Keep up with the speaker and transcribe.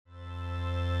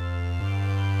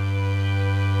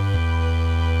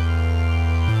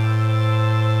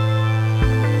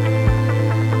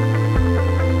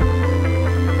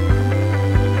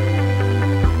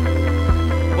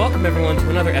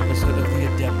another episode of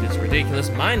The Adept is Ridiculous.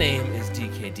 My name is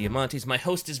DK Diamantes, my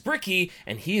host is Bricky,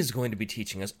 and he is going to be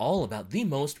teaching us all about the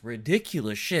most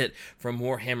ridiculous shit from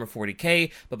Warhammer 40k.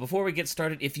 But before we get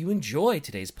started, if you enjoy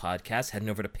today's podcast, head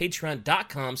over to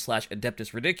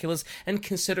patreon.com/adeptusridiculous and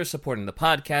consider supporting the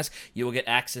podcast. You will get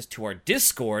access to our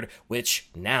Discord,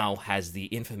 which now has the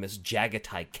infamous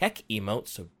Jagatai Kek emote,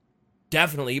 so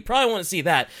definitely, you probably want to see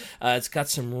that. It's got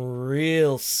some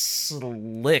real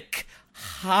slick,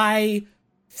 high,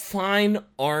 fine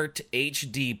art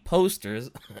HD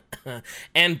posters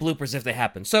and bloopers if they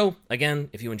happen. So, again,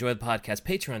 if you enjoy the podcast,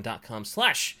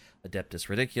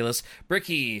 patreon.com/adeptusridiculous.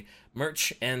 Bricky,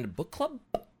 merch and book club?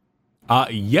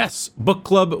 Yes, book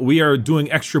club. We are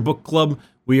doing extra book club.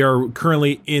 We are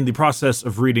currently in the process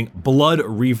of reading Blood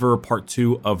Reaver Part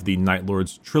 2 of the Night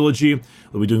Lords trilogy.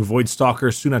 We'll be doing Void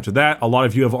Stalker soon after that. A lot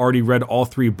of you have already read all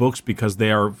three books because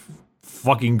they are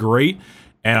fucking great,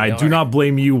 and I do not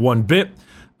blame you one bit.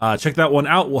 Check that one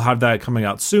out. We'll have that coming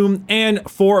out soon. And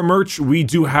for merch, we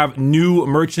do have new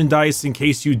merchandise in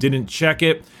case you didn't check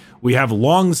it. We have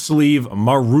long sleeve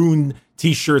maroon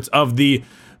t-shirts of the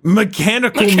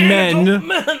Mechanical Men.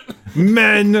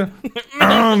 Mechanical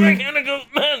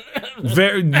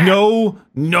Men.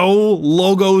 No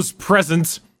logos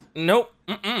present. Nope.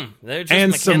 They're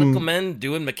just mechanical men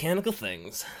doing mechanical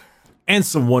things. And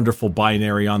some wonderful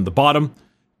binary on the bottom.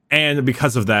 And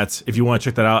because of that, if you want to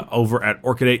check that out over at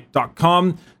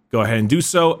orchidate.com, go ahead and do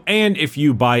so. And if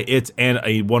you buy it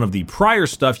and one of the prior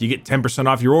stuff, you get 10%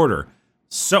 off your order.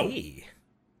 So,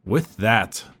 with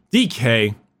that,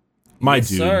 DK, my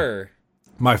dude, sir.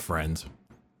 My friend,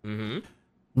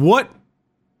 what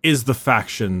is the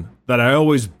faction that I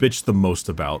always bitch the most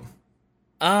about?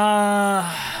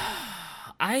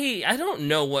 I don't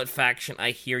know what faction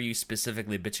I hear you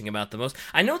specifically bitching about the most.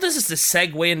 I know this is the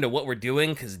segue into what we're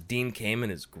doing, because Dean Kamen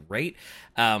is great.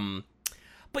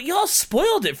 But y'all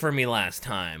spoiled it for me last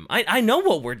time. I know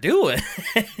what we're doing.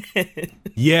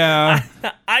 Yeah.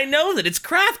 I know that it's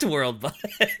CRAFTWORLD, but...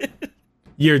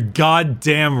 You're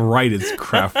goddamn right, it's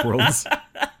CRAFTWORLD.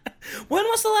 When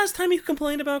was the last time you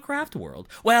complained about CRAFTWORLD?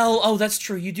 Well, that's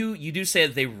true. You do say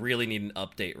that they really need an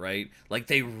update, right? Like,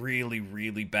 they really,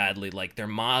 really badly, like, their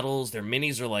models, their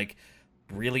minis are, like,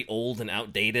 really old and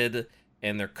outdated,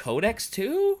 and their codex,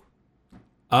 too?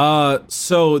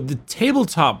 So the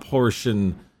tabletop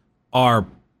portion are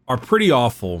pretty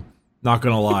awful, not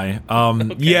gonna lie.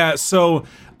 Okay. Yeah, so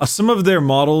some of their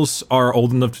models are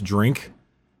old enough to drink.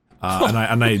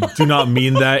 And I do not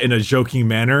mean that in a joking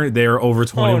manner. They are over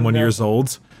 21 years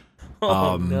old.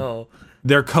 No.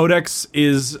 Their codex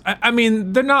is, I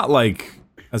mean, they're not like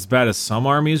as bad as some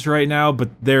armies right now, but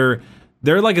they're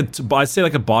like I'd say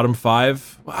like a bottom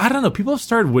 5. I don't know. People have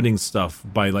started winning stuff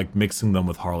by like mixing them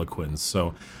with Harlequins,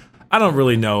 so I don't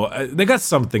really know. They got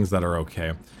some things that are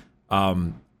okay. I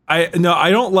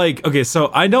don't like. Okay, so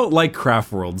I don't like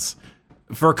CRAFTWORLDs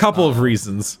for a couple of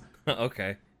reasons.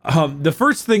 Okay. The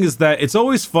first thing is that it's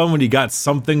always fun when you got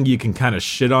something you can kind of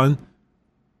shit on.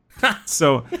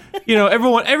 So, you know,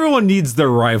 everyone needs their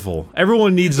rival.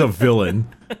 Everyone needs a villain.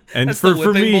 And That's for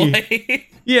the me, boy.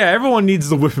 yeah, everyone needs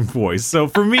the whipping boy. So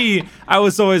for me, I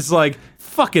was always like,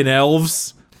 fucking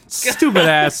elves. Stupid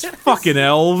ass fucking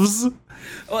elves.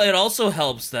 Well, it also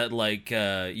helps that, like,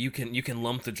 you can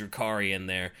lump the Drukhari in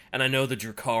there, and I know the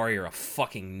Drukhari are a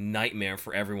fucking nightmare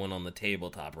for everyone on the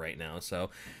tabletop right now,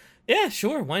 so... Yeah,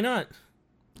 sure, why not?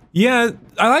 Yeah,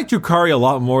 I like Drukhari a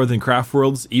lot more than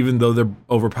CRAFTWORLDs, even though they're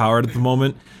overpowered at the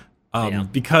moment.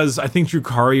 Because I think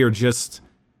Drukhari are just...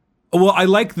 Well, I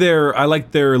like their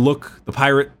look, the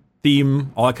pirate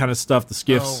theme, all that kind of stuff, the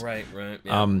skiffs. Oh, right,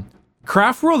 yeah.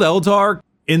 CRAFTWORLD Eldar,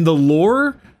 in the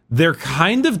lore, they're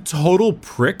kind of total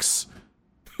pricks.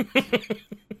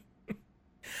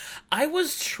 I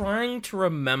was trying to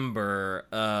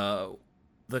remember...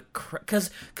 Because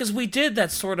we did that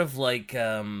sort of like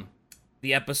the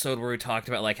episode where we talked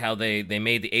about like how they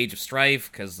made the Age of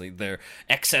Strife because their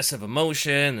excess of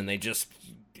emotion and they just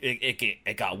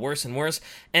it got worse and worse,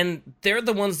 and they're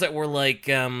the ones that were like,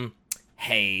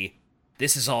 hey,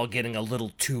 this is all getting a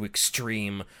little too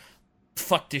extreme.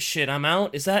 Fuck this shit, I'm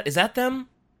out. Is that them?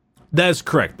 That is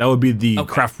correct. That would be the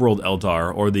CRAFTWORLD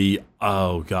Eldar, or the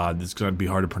oh god, this is gonna be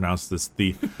hard to pronounce this.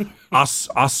 The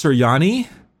Asuryani.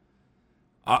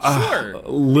 Sure.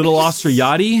 Little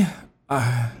Asuryati?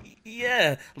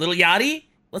 Yeah. Little Yachty?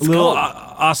 Let's little go.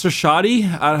 Asuryati?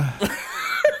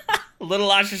 Little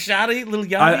Ashashadi? Little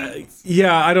Yachty?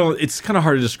 Yeah, I don't... It's kind of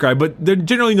hard to describe, but they're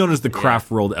generally known as the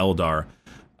CRAFTWORLD Eldar.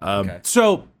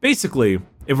 So, basically,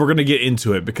 if we're going to get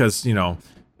into it, because, you know,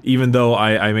 even though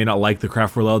I may not like the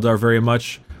CRAFTWORLD Eldar very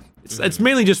much, it's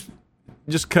mainly just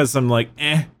because I'm like,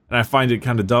 and I find it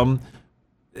kind of dumb.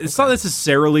 It's not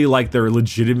necessarily like they're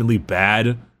legitimately bad.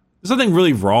 There's nothing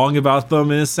really wrong about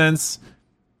them in a sense.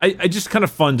 I just kind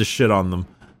of fun to shit on them.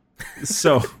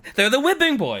 So they're the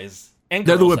whipping boys. And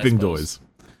they're girls, the whipping boys.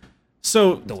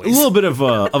 So a little bit of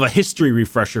a history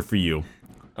refresher for you.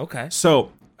 Okay.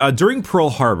 So during Pearl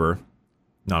Harbor,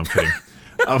 no, I'm kidding.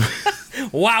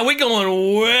 Wow, we're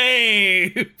going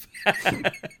way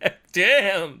back.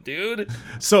 Damn, dude.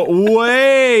 So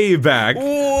way back.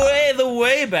 The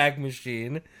way back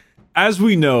machine. As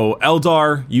we know,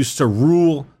 Eldar used to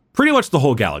rule pretty much the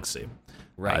whole galaxy.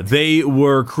 Right. They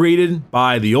were created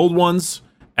by the Old Ones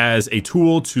as a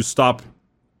tool to stop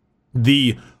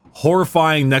the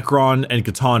horrifying Necron and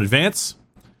Catan advance.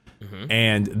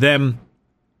 And then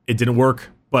it didn't work,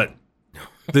 but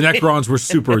the Necrons were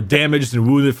super damaged and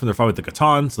wounded from their fight with the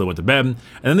Catan, so they went to bed. And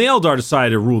then the Eldar decided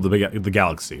to rule the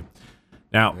galaxy.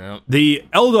 Now, the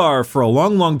Eldar, for a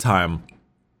long, long time,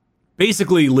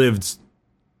 basically lived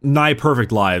nigh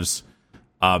perfect lives.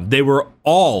 They were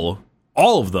all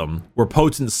of them were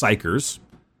potent psychers.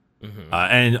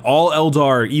 And all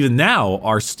Eldar, even now,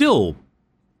 are still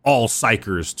all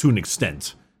psychers to an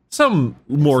extent. Some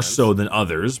more so than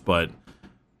others, but,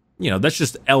 that's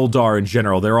just Eldar in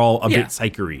general. They're all a bit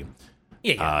psychery.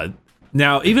 Yeah.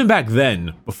 Now, even back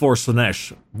then, before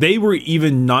Slaanesh, they were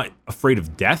even not afraid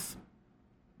of death.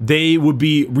 They would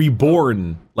be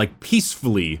reborn, like,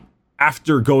 peacefully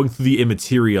after going through the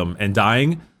Immaterium and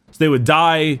dying. So they would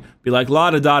die, be like,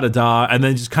 la-da-da-da-da, and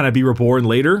then just kind of be reborn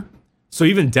later. So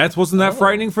even death wasn't that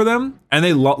frightening for them. And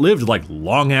they lived, like,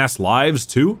 long-ass lives,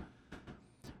 too.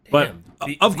 But,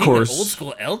 of course... Old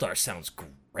school Eldar sounds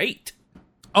great.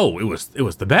 Oh, it was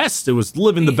the best. It was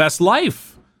living the best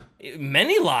life.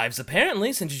 Many lives,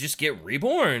 apparently, since you just get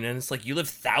reborn. And it's like, you live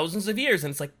thousands of years,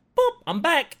 and it's like, boop, I'm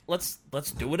back. Let's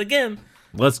do it again.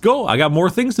 Let's go. I got more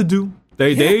things to do.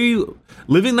 They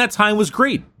living that time was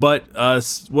great, but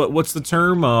what's the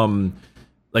term?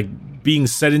 Like being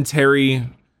sedentary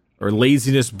or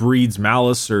laziness breeds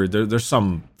malice, or there's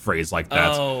some phrase like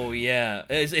that. Oh yeah,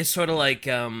 it's sort of like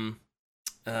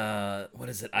what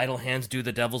is it? Idle hands do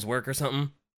the devil's work or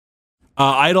something.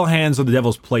 Idle hands are the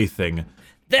devil's plaything.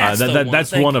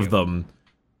 That's one of them.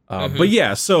 But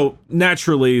yeah, so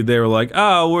naturally they were like,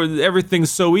 everything's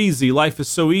so easy. Life is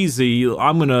so easy.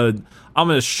 I'm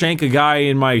gonna shank a guy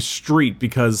in my street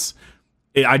because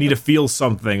I need to feel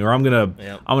something, or I'm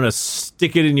gonna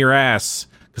stick it in your ass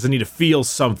because I need to feel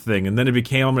something. And then it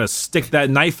became, I'm gonna stick that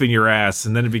knife in your ass,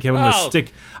 and then it became, I'm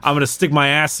gonna stick my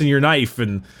ass in your knife,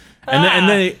 and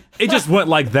then it just went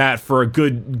like that for a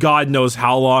good God knows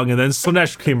how long, and then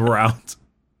Slaanesh came around.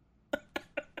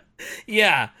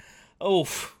 Yeah. Oh.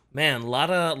 Man, lot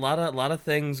of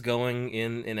things going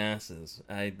in asses.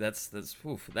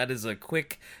 That is a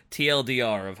quick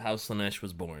TLDR of how Slaanesh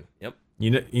was born. Yep.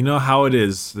 You know how it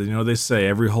is. They say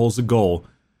every hole's a goal.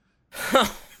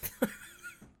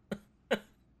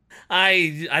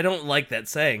 I don't like that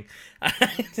saying.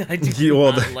 I do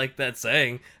not like that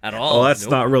saying at all. Well, that's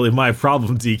not really my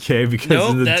problem, DK,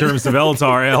 because in the terms of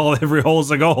Eldar, every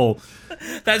hole's a goal.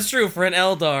 That's true for an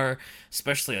Eldar,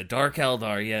 especially a Dark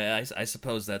Eldar. Yeah, I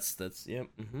suppose that's yeah.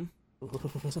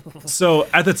 So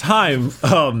at the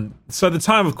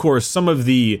time, of course, some of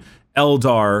the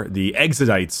Eldar, the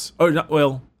Exodites,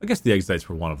 I guess the Exodites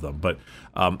were one of them, but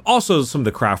also some of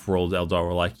the CRAFTWORLD Eldar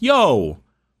were like, "Yo,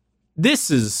 this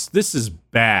is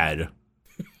bad.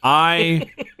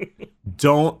 I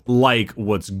don't like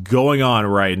what's going on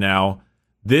right now.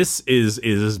 This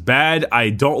is bad. I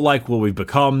don't like what we've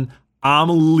become.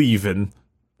 I'm leaving.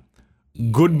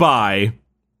 Goodbye."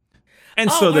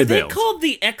 And so they bailed. Are they called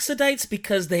the Exodites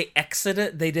because they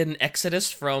did an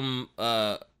exodus from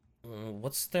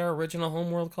what's their original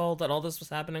homeworld called that all this was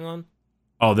happening on?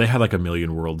 Oh, they had like a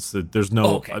million worlds. There's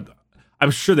no. Okay.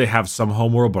 I'm sure they have some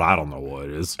homeworld, but I don't know what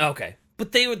it is. Okay,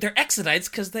 but they're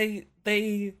Exodites because it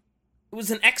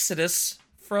was an exodus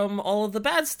from all of the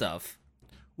bad stuff.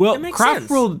 Well,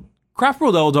 CRAFTWORLD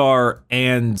Eldar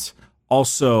and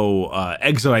also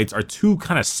Exodites are two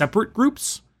kind of separate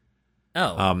groups.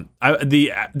 Oh,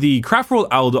 the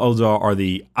CRAFTWORLD Eldar are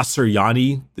the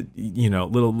Asuryani,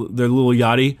 they're little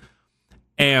Yachty,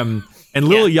 and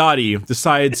Little Yachty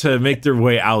decided to make their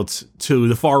way out to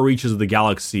the far reaches of the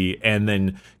galaxy and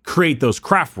then create those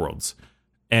craft worlds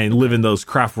and live in those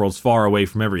craft worlds far away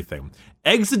from everything.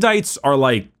 Exodites are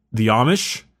like the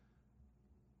Amish.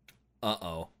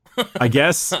 Uh-oh. I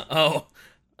guess. Uh-oh.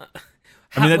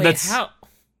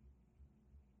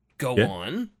 Go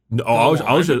on. No, I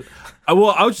was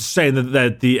just saying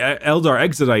that the Eldar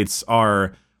Exodites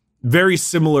are very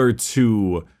similar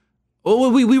to...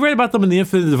 Well, we read about them in the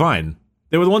Infinite Divine.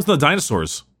 They were the ones in the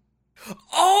dinosaurs.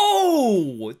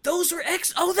 Oh, those were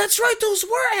Oh, that's right. Those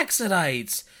were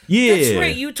Exodites. Yeah, That's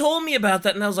right. You told me about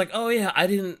that, and I was like, oh yeah, I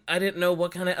didn't know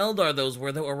what kind of Eldar those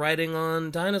were that were riding on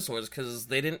dinosaurs because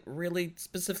they didn't really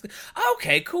specifically.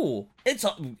 Okay, cool.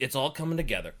 It's all coming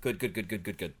together.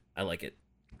 Good. I like it.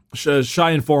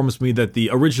 Shai informs me that the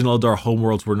original Eldar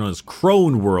homeworlds were known as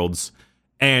Crone worlds,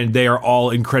 and they are all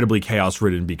incredibly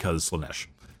chaos-ridden because Slaanesh.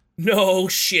 No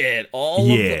shit.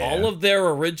 All of their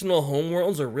original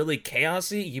homeworlds are really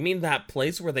chaosy? You mean that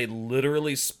place where they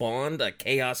literally spawned a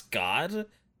chaos god?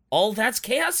 All that's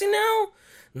chaosy now?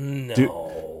 No. Dude,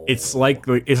 it's like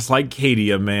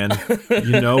Cadia, man.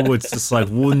 It's just like,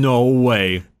 well, no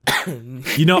way.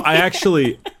 I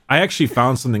actually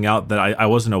found something out that I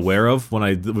wasn't aware of when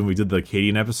we did the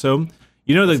Cadian episode.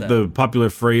 The popular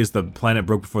phrase, the planet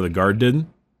broke before the guard did?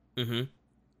 Mm-hmm.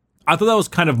 I thought that was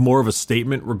kind of more of a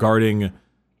statement regarding,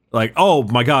 like, oh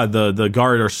my god, the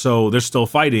guard they're still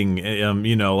fighting. Even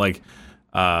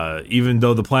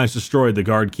though the planet's destroyed, the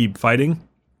guard keep fighting.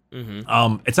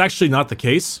 Mm-hmm. It's actually not the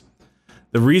case.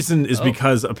 The reason is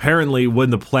because apparently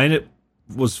when the planet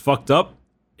was fucked up,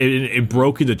 it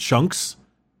broke into chunks,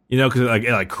 because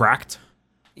it cracked.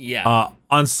 Yeah.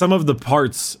 On some of the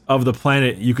parts of the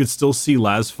planet, you could still see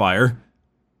las fire.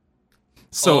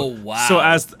 So, wow. So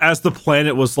as the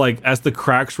planet was as the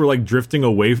cracks were drifting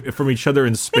away from each other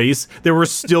in space, there were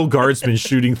still guardsmen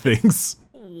shooting things.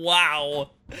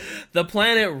 Wow. The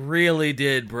planet really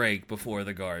did break before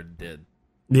the guard did.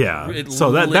 Yeah.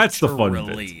 So that's the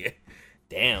fun bit.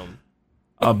 Damn.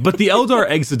 But the Eldar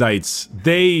Exodites,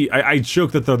 I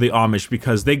joke that they're the Amish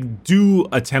because they do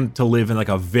attempt to live in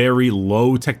a very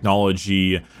low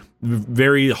technology,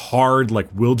 very hard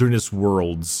wilderness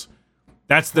worlds.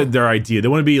 That's their idea. They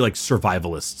want to be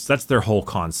survivalists. That's their whole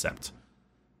concept.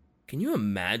 Can you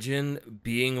imagine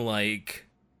being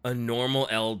a normal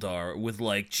Eldar with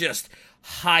just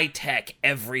high-tech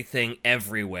everything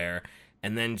everywhere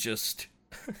and then just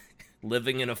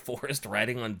living in a forest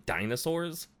riding on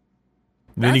dinosaurs?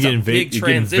 And then you get invaded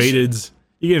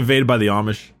by the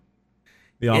Amish.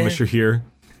 The Amish are here.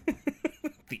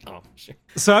 The Amish.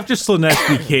 So after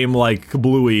Slaanesh became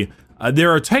Kablooey,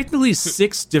 there are technically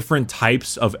 6 different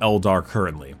types of Eldar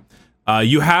currently.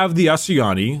 You have the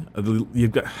Asuryani.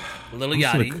 You've got Little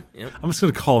Yachty. I'm just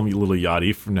gonna call him Little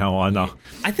Yachty from now on. I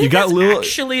think that's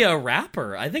actually a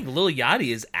rapper. I think Lil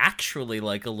Yachty is actually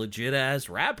a legit ass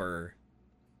rapper.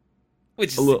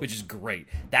 Which is great.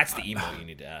 That's the emo you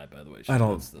need to add, by the way. I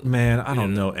don't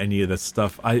know any of this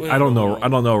stuff. I don't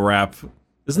know rap.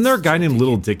 Isn't there a guy named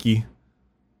Little Dicky?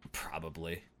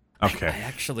 Probably. Okay.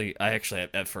 I actually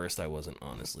at first I wasn't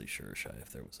honestly sure, Shai,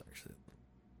 if there was actually.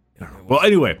 Well,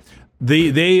 anyway,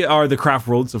 they are the craft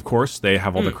worlds, of course. They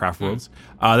have all the craft worlds.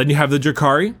 Then you have the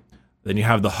Drakari. Then you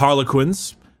have the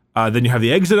Harlequins. Then you have the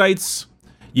Exodites.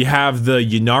 You have the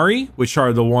Ynnari, which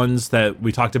are the ones that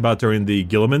we talked about during the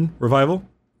Guilliman revival.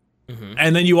 Mm-hmm.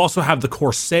 And then you also have the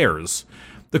Corsairs.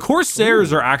 The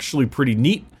Corsairs are actually pretty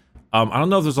neat. I don't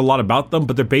know if there's a lot about them,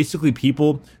 but they're basically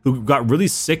people who got really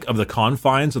sick of the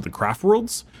confines of the craft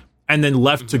worlds and then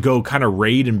left to go kind of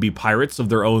raid and be pirates of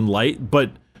their own light,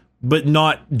 but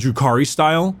not Drukhari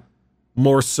style.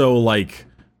 More so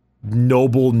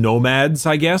noble nomads,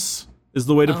 I guess, is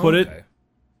the way to put it.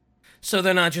 So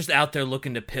they're not just out there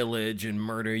looking to pillage and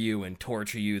murder you and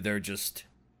torture you. They're just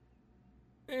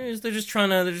trying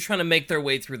to make their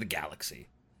way through the galaxy.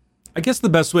 I guess the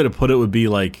best way to put it would be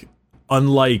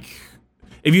unlike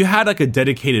if you had a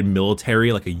dedicated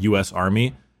military, like a U.S.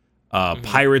 Army,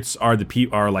 pirates are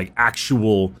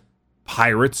actual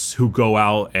pirates who go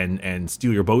out and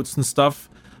steal your boats and stuff.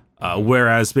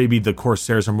 Whereas maybe the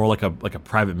Corsairs are more like a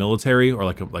private military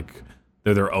or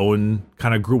they're their own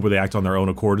kind of group where they act on their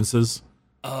own accordances.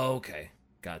 Oh, okay,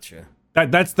 gotcha.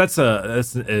 That's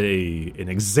an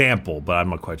example, but I'm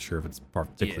not quite sure if it's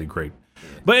particularly great. Yeah.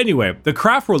 But anyway, the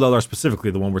craft world Eldar, specifically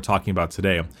the one we're talking about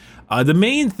today, the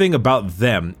main thing about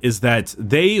them is that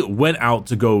they went out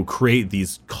to go create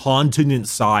these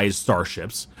continent-sized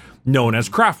starships known as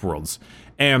craft worlds,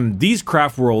 and these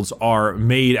craft worlds are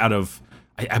made out of,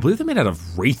 I believe they're made out of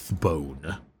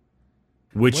wraithbone,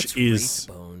 which is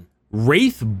wraithbone?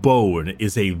 Wraithbone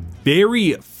is a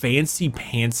very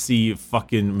fancy-pantsy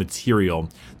fucking material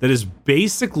that is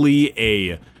basically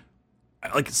a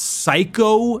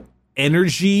psycho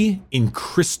energy in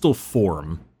crystal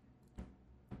form.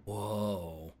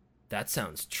 Whoa, that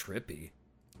sounds trippy.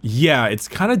 Yeah, it's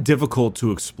kind of difficult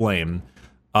to explain.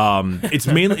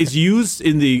 It's used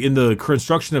in the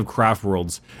construction of craft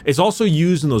worlds. It's also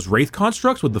used in those wraith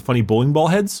constructs with the funny bowling ball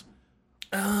heads.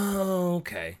 Oh,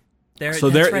 okay.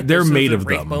 They're made of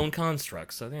them. Bone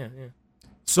constructs. So yeah.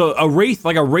 So a wraith,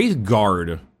 like a wraith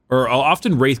guard, or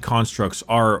often wraith constructs,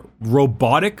 are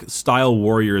robotic style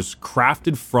warriors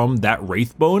crafted from that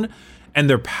wraith bone, and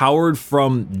they're powered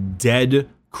from dead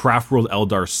CraftWorld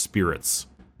Eldar spirits.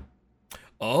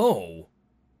 Oh,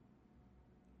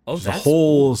 that's a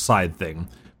whole side thing.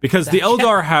 Because the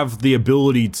Eldar have the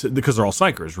ability to, because they're all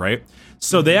psychers, right?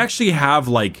 So they actually have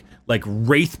like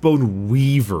wraithbone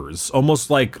weavers, almost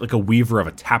like a weaver of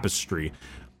a tapestry,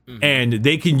 and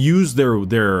they can use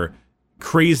their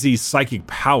crazy psychic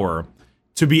power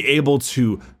to be able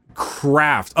to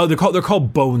craft. Oh, they're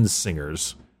called bone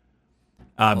singers,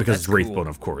 because it's wraithbone, cool.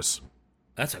 Of course.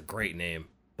 That's a great name,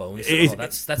 bone.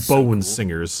 That's bone so cool.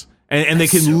 singers, and they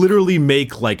can literally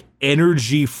make like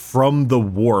energy from the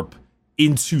warp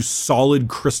into solid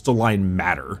crystalline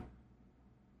matter.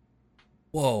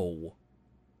 Whoa,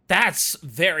 that's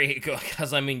very good.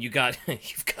 Because I mean, you've got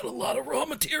a lot of raw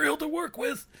material to work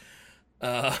with.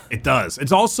 It does.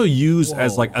 It's also used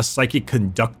as like a psychic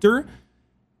conductor,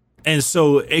 and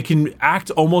so it can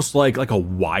act almost like a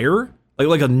wire,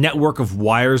 like a network of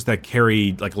wires that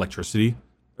carry like electricity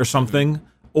or something.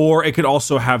 Or it could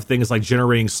also have things like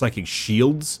generating psychic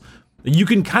shields. You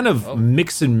can kind of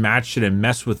mix and match it and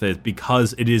mess with it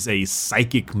because it is a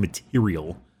psychic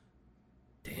material.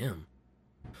 Damn.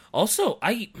 Also,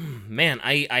 I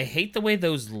hate the way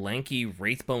those lanky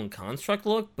wraithbone construct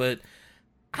look, but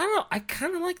I don't know, I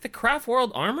kind of like the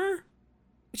CraftWorld armor,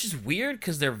 which is weird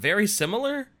because they're very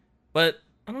similar, but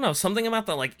I don't know, something about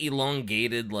the like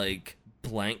elongated like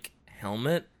blank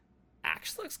helmet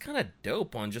actually looks kind of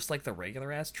dope on just like the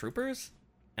regular ass troopers,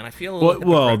 and I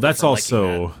feel that's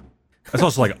also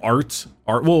like art.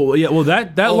 Well, yeah. Well,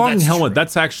 that long helmet. True.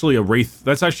 That's actually a wraith.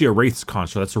 That's actually a wraith's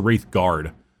construct. That's a wraith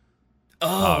guard.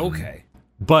 Oh, okay.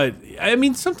 But I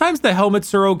mean, sometimes the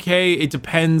helmets are okay. It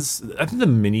depends. I think the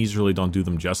minis really don't do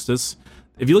them justice.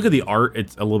 If you look at the art,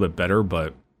 it's a little bit better,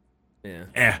 but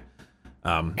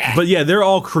but yeah, they're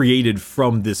all created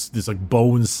from this like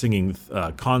bone singing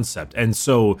concept, and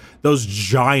so those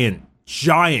giant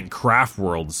craft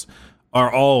worlds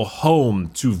are all home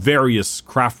to various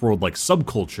CraftWorld like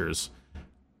subcultures,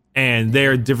 and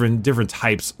they're different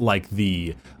types. Like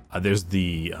there's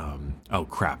the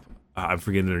I'm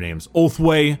forgetting their names.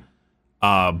 Oathway,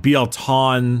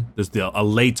 Bieltan. There's the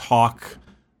Alaytok,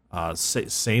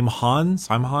 Saimhan.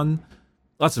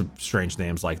 Lots of strange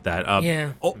names like that.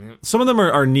 Some of them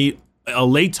are neat.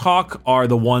 Alaytok are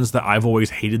the ones that I've always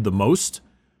hated the most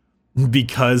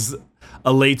because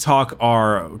Alaytok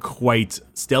are quite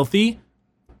stealthy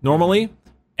normally,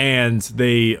 and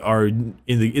they are in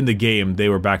the game. They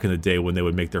were back in the day when they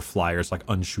would make their flyers like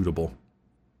unshootable,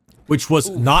 which was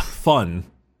not fun.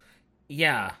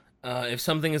 Yeah, if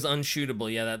something is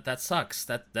unshootable, that sucks.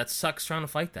 That sucks trying to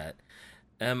fight that.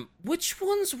 Which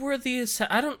ones were these?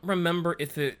 I don't remember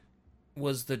if it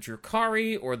was the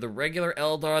Drukhari or the regular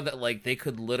Eldar that like they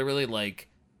could literally like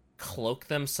cloak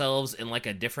themselves in like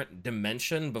a different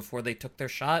dimension before they took their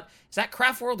shot. Is that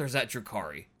CraftWorld or is that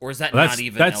Drukhari? Or is that not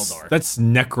even Eldar? That's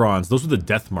Necrons. Those were the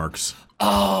death marks.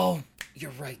 Oh,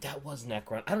 you're right. That was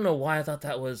Necron. I don't know why I thought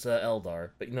that was Eldar,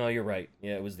 but no, you're right.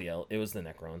 Yeah, it was the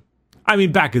Necron. I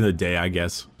mean, back in the day, I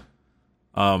guess.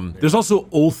 There's also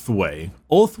Oathway.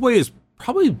 Oathway is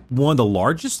probably one of the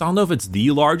largest. I don't know if it's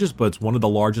the largest, but it's one of the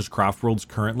largest craft worlds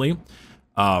currently.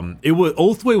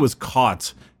 Oathway was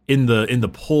caught in the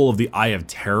pull of the Eye of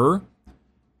Terror,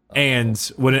 and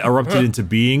when it erupted into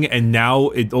being, and now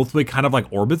Oathway kind of like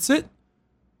orbits it.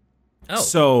 Oh.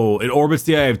 So it orbits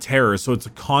the Eye of Terror, so it's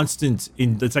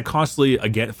it's like constantly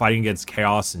fighting against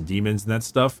chaos and demons and that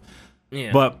stuff.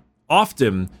 Yeah. But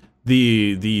often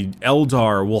the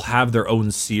Eldar will have their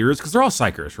own seers because they're all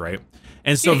psychers, right?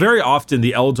 And so very often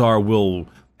the Eldar will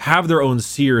have their own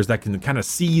seers that can kind of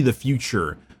see the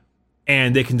future,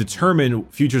 and they can determine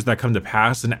futures that come to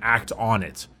pass and act on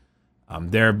it.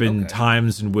 There have been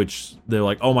times in which they're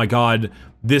like, oh my god,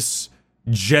 this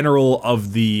general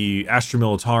of the Astra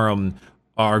Militarum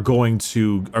are going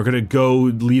to go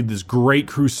lead this great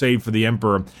crusade for the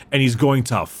Emperor, and he's going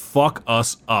to fuck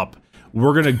us up.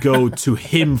 We're going to go to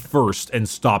him first and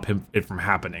stop it from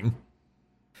happening.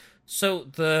 So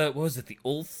what was it, the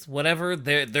Ulth, whatever?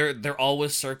 They're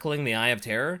always circling the Eye of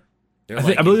Terror.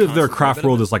 I believe their craft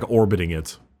world is like orbiting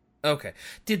it. Okay.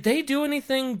 Did they do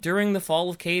anything during the fall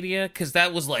of Cadia? Because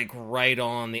that was like right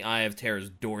on the Eye of Terror's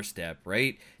doorstep,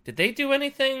 right? Did they do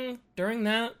anything during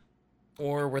that,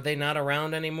 or were they not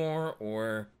around anymore?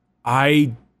 Or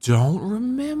I don't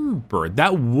remember.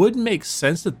 That would make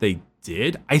sense that they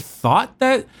did. I thought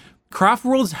that Craft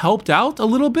Worlds helped out a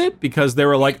little bit because they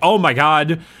were like, "Oh my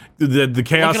god, the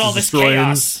chaos is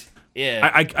destroying."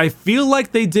 Yeah. I feel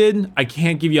like they did. I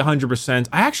can't give you 100%.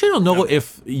 I actually don't know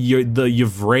if the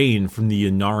Yvraine from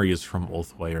the Ynnari is from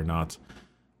Ulthwé or not.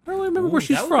 I don't really remember where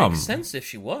she's that from. Would make sense if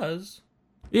she was.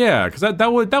 Yeah, because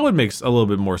that would make a little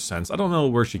bit more sense. I don't know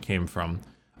where she came from.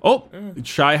 Oh,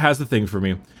 Shy has the thing for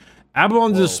me.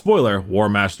 Abaddon's a spoiler, War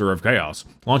Master of Chaos,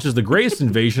 launches the greatest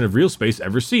invasion of real space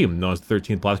ever seen, known as the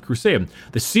 13th Black Crusade.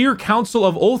 The Seer Council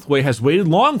of Ulthwé has waited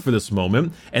long for this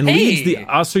moment and leads the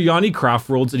Asuryani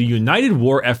Craftworlds in a united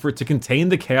war effort to contain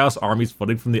the Chaos armies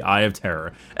flooding from the Eye of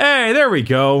Terror. Hey, there we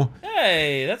go.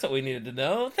 Hey, that's what we needed to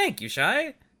know. Thank you,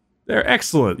 Shy. They're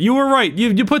excellent. You were right.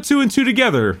 You put 2 and 2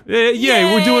 together.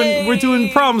 Yay, we're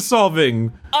doing problem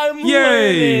solving. I'm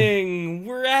learning.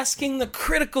 We're asking the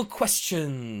critical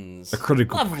questions. The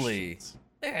critical Lovely. questions.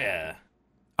 Yeah.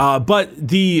 But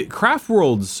the craft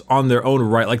worlds on their own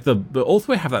right, like the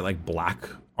Ulthwé have that like black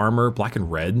armor, black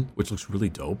and red, which looks really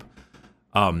dope.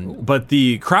 But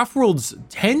the craft worlds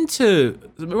tend to.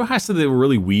 Remember how I said they were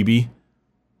really weeby?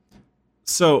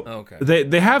 So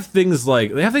they have things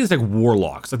like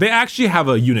warlocks. Like they actually have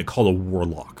a unit called a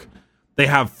warlock. They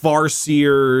have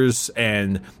farseers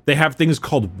and they have things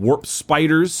called warp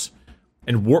spiders.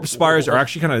 And warp spiders are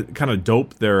actually kind of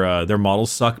dope. Their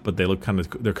models suck, but they're kind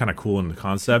of cool in the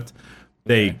concept.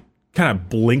 They kind of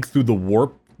blink through the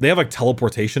warp. They have like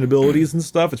teleportation abilities and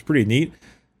stuff. It's pretty neat.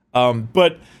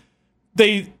 But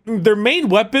their main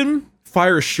weapon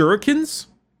fires shurikens.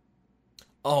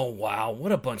 Oh, wow.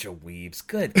 What a bunch of weebs.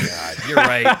 Good God. You're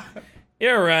right.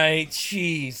 You're right.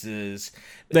 Jesus.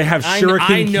 They have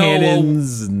shuriken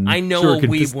cannons. I know a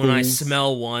weeb pistols. when I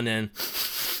smell one, and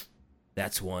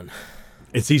that's one.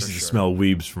 It's easy to smell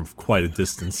weebs from quite a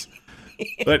distance.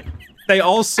 But they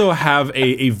also have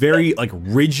a very like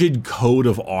rigid code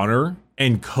of honor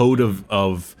and code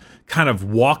of kind of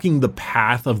walking the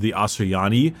path of the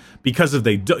Asuryani, because if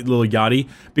they don't,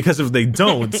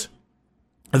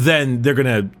 then they're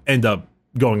gonna end up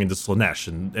going into Slaanesh,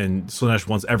 and Slaanesh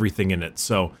wants everything in it.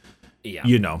 So,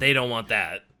 you know, they don't want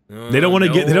that. They don't want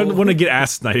to get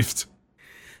ass knifed.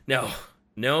 No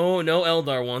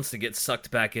Eldar wants to get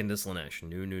sucked back into Slaanesh.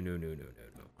 No.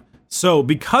 So,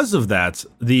 because of that,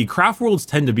 the craft worlds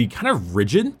tend to be kind of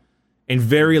rigid and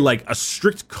very like a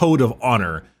strict code of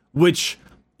honor. Which,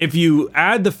 if you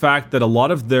add the fact that a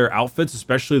lot of their outfits,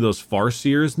 especially those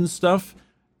farseers and stuff,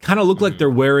 kind of look like they're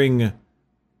wearing.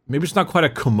 Maybe it's not quite a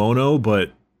kimono,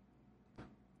 but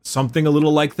something a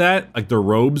little like that. Like their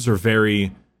robes are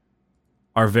very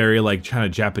like kind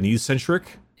of Japanese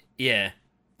centric. Yeah.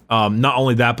 Not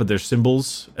only that, but their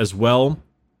symbols as well.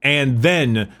 And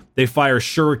then they fire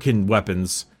shuriken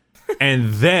weapons.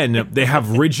 And then they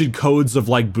have rigid codes of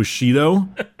like Bushido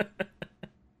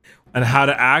and how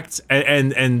to act.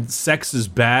 And sex is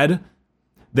bad.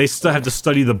 They still have to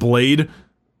study the blade.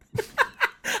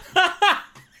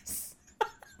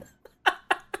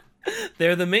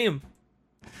 They're the meme.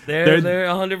 They're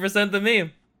 100% the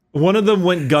meme. One of them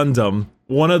went Gundam.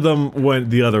 One of them went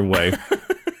the other way.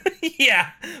 Yeah,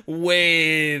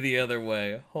 way the other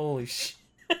way. Holy shit.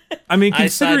 I mean,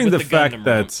 considering the fact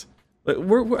that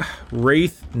we're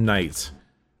Wraith Knight.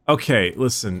 Okay,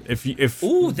 listen. If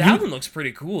that one looks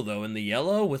pretty cool though, in the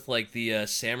yellow with like the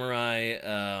samurai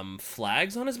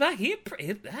flags on his back.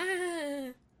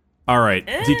 All right,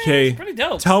 DK. Pretty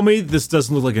dope. Tell me this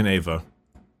doesn't look like an Ava.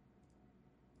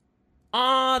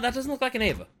 That doesn't look like an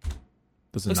Ava.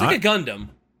 Does it looks not? like a Gundam.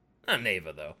 Not an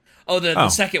Ava, though. The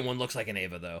second one looks like an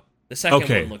Ava, though. The second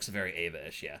one looks very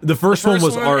Ava-ish, yeah. The first one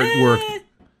was artwork.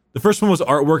 The first one was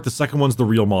artwork. The second one's the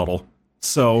real model.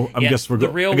 So I guess we'll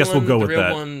go with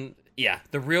that.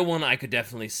 The real one I could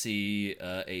definitely see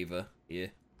Ava. Yeah.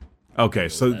 Okay,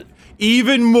 so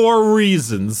even more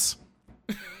reasons.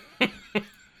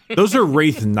 Those are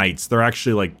Wraith Knights. They're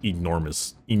actually like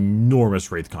enormous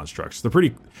Wraith constructs. They're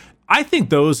pretty. I think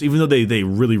those, even though they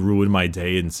really ruined my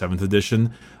day in 7th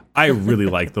edition, I really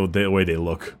like the way they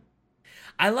look.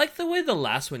 I like the way the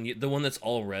last one, the one that's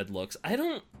all red, looks. I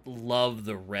don't love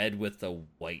the red with the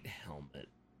white helmet.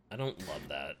 I don't love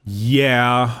that.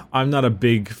 Yeah, I'm not a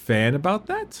big fan about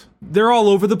that. They're all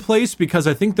over the place because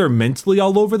I think they're mentally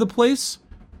all over the place.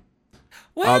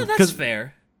 Well, that's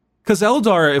fair. Because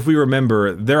Eldar, if we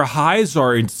remember, their highs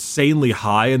are insanely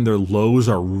high and their lows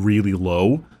are really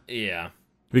low. Yeah.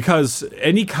 Because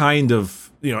any kind of,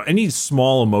 any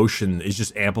small emotion is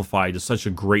just amplified to such a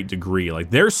great degree. Like,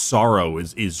 their sorrow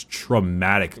is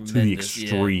traumatic to the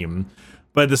extreme. Yeah.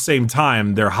 But at the same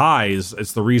time, their highs,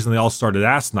 it's the reason they all started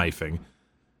ass knifing.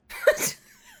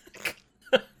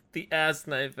 The ass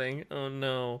knifing. Oh,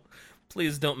 no.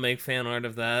 Please don't make fan art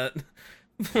of that.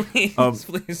 Please,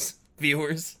 please,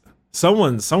 viewers.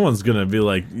 Someone's gonna be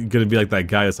like that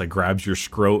guy that's like grabs your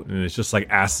scrot and it's just like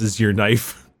asses your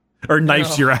knife or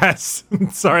knifes your ass.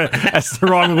 Sorry, that's the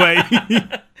wrong way.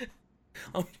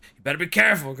 Oh, you better be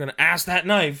careful. I'm gonna ass that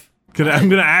knife. I'm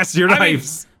gonna ass your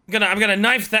knives. I'm gonna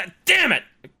knife that. Damn it!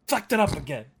 I fucked it up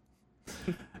again.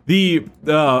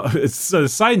 It's a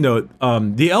side note.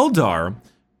 The Eldar,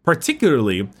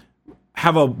 particularly,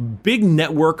 have a big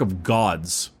network of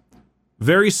gods.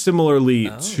 Very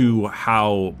similarly to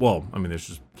how, well, I mean, there's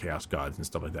just chaos gods and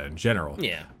stuff like that in general.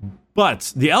 Yeah.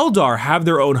 But the Eldar have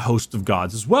their own host of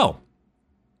gods as well,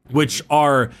 which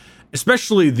are,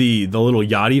 especially the little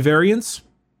Yachty variants,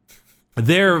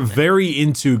 they're very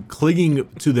into clinging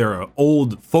to their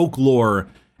old folklore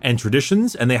and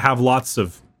traditions, and they have lots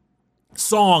of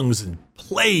songs and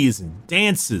plays and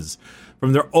dances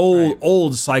from their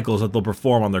old cycles that they'll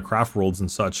perform on their craft worlds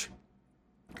and such.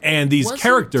 And these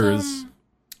characters...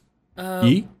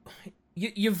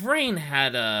 Yvraine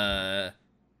had a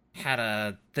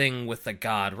thing with a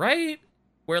god, right?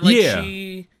 Where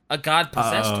a god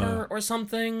possessed her or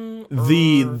something.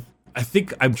 I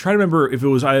think I'm trying to remember if it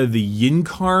was either the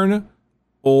Yinkarn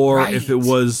or if it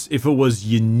was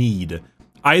Ynid.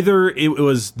 Either it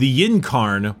was the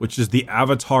Yinkarn, which is the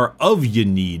avatar of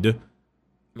Ynid,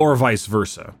 or vice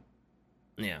versa.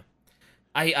 Yeah,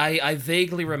 I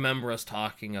vaguely remember us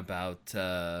talking about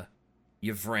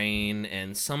Yvraine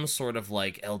and some sort of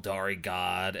like Eldari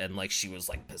god, and like she was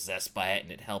like possessed by it,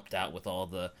 and it helped out with all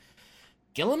the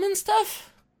Gilliman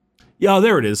stuff. Yeah,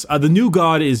 there it is. The new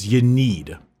god is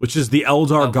Ynid, which is the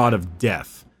Eldar god of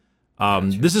death.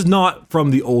 This is not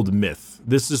from the old myth.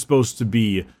 This is supposed to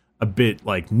be a bit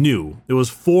like new. It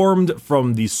was formed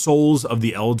from the souls of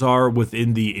the Eldar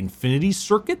within the Infinity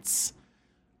Circuits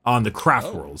on the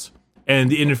craft worlds. And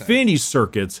the Infinity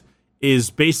Circuit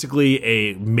is basically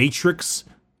a matrix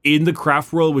in the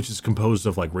craft world, which is composed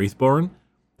of like Wraithborn.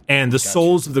 And the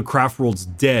souls of the craft world's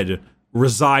dead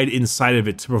reside inside of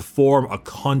it to form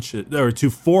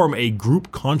a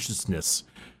group consciousness,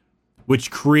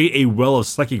 which create a well of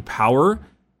psychic power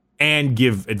and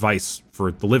give advice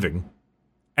for the living.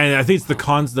 And I think it's the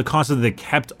concept that they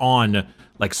kept on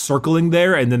like circling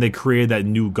there, and then they created that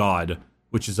new god,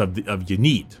 which is of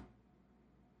Ynid.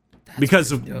 Because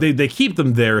they keep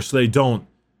them there so they don't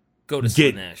go to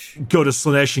Slaanesh. Go to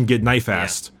Slaanesh and get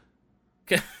knife-assed.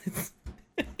 Yeah.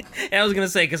 I was gonna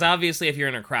say, because obviously if you're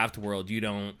in a craft world, you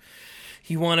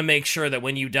want to make sure that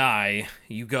when you die,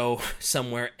 you go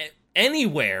somewhere,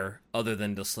 anywhere other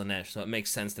than to Slaanesh. So it makes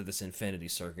sense that this Infinity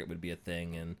Circuit would be a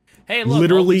thing. And hey, look,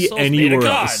 literally anywhere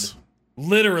else.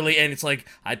 Literally, and it's like,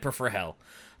 I'd prefer hell.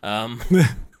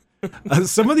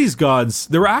 Some of these gods,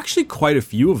 there were actually quite a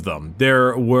few of them.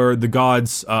 There were the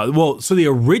gods, so the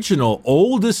original,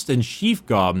 oldest and chief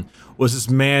god was this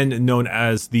man known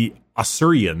as the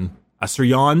Asurion,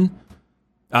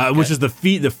 which is the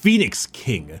Phoenix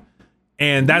King.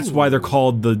 And that's why they're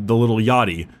called the little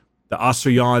Yachty, the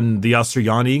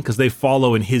Asuryani, because they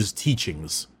follow in his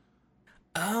teachings.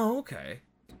 Oh, okay.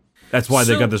 That's why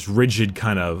they got this rigid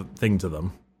kind of thing to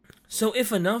them. So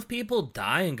if enough people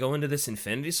die and go into this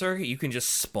Infinity Circuit, you can just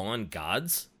spawn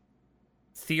gods?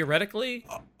 Theoretically?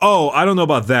 Oh, I don't know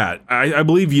about that. I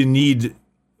believe Ynid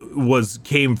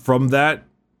came from that,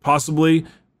 possibly,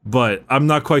 but I'm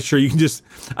not quite sure. You can just...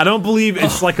 I don't believe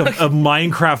it's like a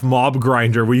Minecraft mob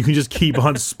grinder where you can just keep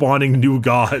on spawning new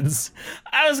gods.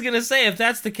 I was gonna say, if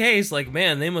that's the case, like,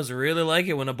 man, they must really like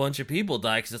it when a bunch of people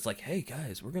die, because it's like, hey,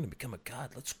 guys, we're gonna become a god.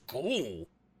 Let's go.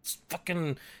 It's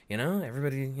fucking,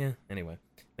 everybody, anyway,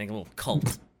 make a little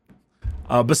cult.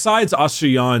 Besides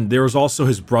Asuryan, there was also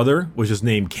his brother, which is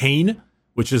named Cain,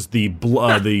 which is the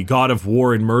god of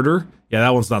war and murder. Yeah,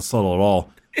 that one's not subtle at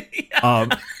all.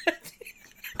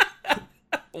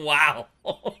 Wow.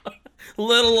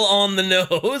 Little on the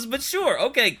nose, but sure.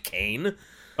 Okay, Cain.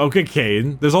 Okay,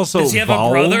 Cain. There's also Does he have Val.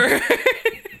 a brother?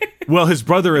 Well, his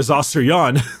brother is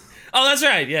Asuryan. Oh, that's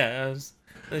right, yeah.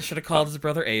 They should have called his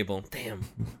brother Abel. Damn.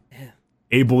 Yeah.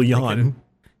 Abel Yan.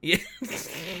 Yeah.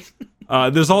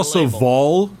 There's also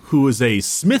Val, who is a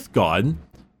smith god,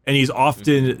 and he's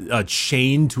often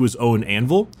chained to his own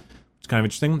anvil. It's kind of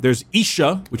interesting. There's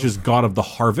Isha, which is god of the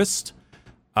harvest.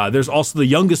 There's also the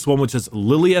youngest one, which is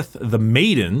Lilith the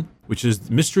Maiden, which is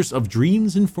mistress of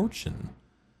dreams and fortune.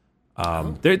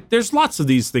 There's lots of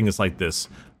these things like this.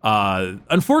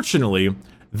 Unfortunately,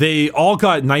 they all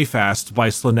got knife-assed by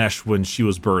Slaanesh when she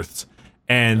was birthed,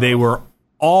 and they were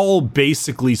all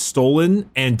basically stolen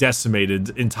and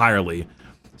decimated entirely.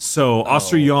 So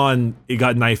Asuryan, it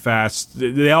got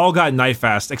knife-assed. They all got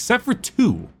knife-assed, except for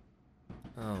two.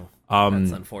 Oh,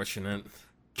 that's unfortunate.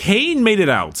 Cain made it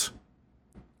out.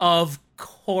 Of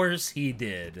course he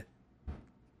did.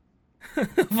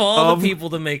 Of all the people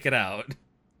to make it out.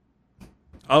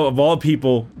 Of all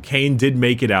people, Kane did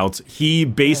make it out. He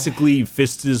basically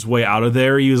fisted his way out of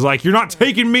there. He was like, "You're not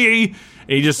taking me!" And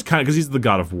he just kind of, because he's the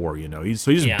god of war, so he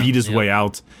just beat his way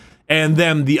out. And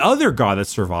then the other god that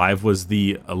survived was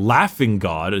the laughing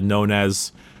god, known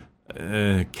as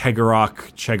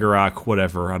Chegarak,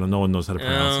 whatever. I don't know. No one knows how to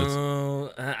pronounce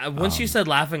it. Once you said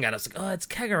laughing god, I was like, oh, it's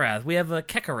Kegarath. We have a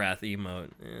Kekarath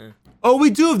emote. Oh, we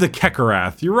do have the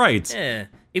Kekarath. You're right. Yeah.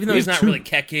 Even though he's not really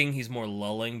kecking, he's more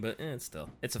lulling, but it's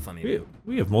a funny emote.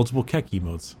 We have multiple Kek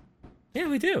emotes. Yeah,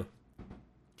 we do.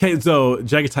 Okay, so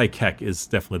Jagatai Kek is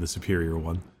definitely the superior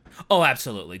one. Oh,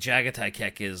 absolutely. Jagatai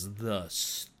Kek is the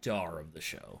star of the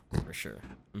show, for sure.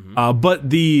 But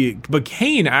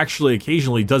Kane actually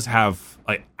occasionally does have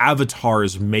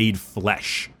avatars made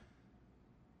flesh.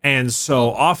 And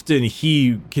so often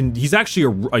he's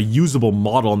actually a usable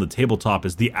model on the tabletop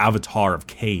as the avatar of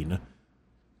Kane.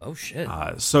 Oh shit!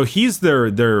 So he's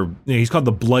he's called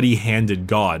the bloody-handed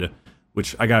god,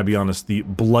 which I gotta be honest, the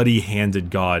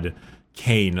bloody-handed god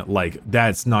Kane,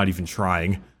 that's not even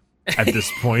trying at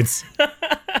this point.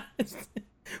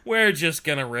 We're just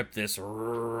gonna rip this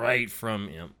right from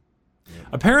him. Yep.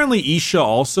 Apparently, Isha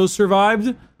also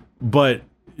survived, but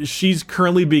she's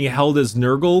currently being held as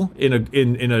Nurgle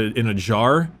in a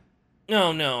jar.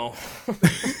 Oh no.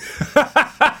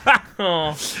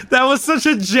 Oh. That was such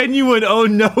a genuine "oh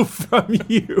no" from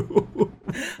you.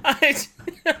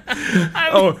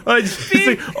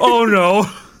 Oh no.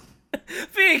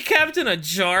 Being kept in a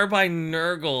jar by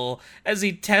Nurgle as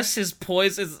he tests his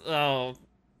poisons. Oh,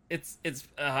 it's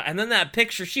and then that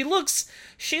picture. She looks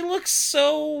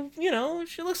so,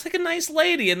 she looks like a nice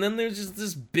lady, and then there's just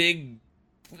this big.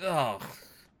 Oh.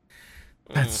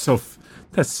 That's so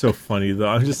funny though.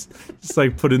 I'm just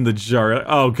put in the jar.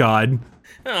 Oh god.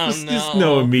 Oh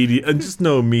no! Just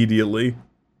know immediately.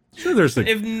 Sure, if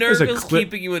Nurgle's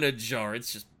keeping you in a jar,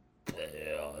 it's just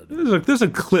bad. There's a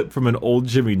clip from an old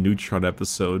Jimmy Neutron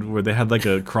episode where they had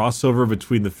a crossover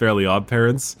between the Fairly Odd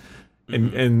Parents,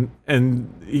 and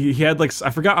he had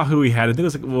I forgot who he had. I think it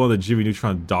was one of the Jimmy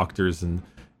Neutron doctors, and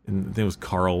I think it was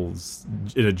Carl's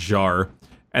in a jar,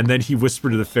 and then he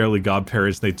whispered to the Fairly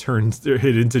Godparents, and they turned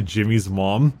it into Jimmy's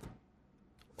mom.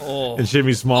 Oh. And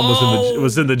Jimmy's mom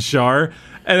was in the jar,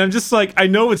 and I'm just I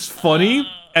know it's funny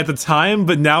at the time,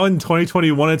 but now in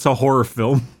 2021, it's a horror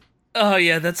film. Oh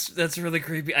yeah, that's really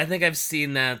creepy. I think I've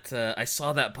seen that. I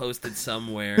saw that posted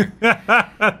somewhere.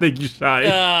 Thank you, Shai.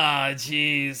 Ah,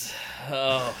 jeez.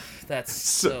 Oh, that's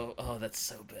so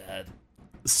bad.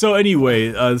 So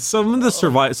anyway, some of the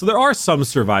So there are some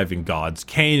surviving gods.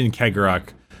 Kane and Kegarak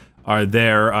are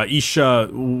there. Isha,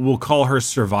 we'll call her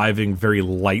surviving very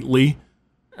lightly.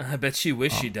 I bet she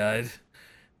wished she died.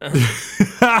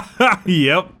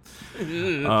 Yep.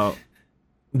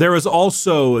 There was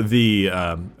also the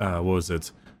what was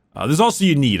it? There's also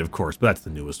Unid, of course, but that's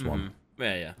the newest one.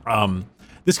 Yeah.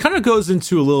 This kind of goes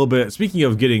into a little bit. Speaking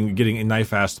of getting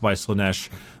knife-assed by Slaanesh,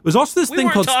 there's also this thing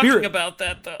called Spirit. We weren't talking about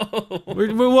that though.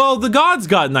 Well, the gods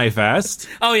got knife-assed.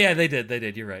 Oh yeah, they did.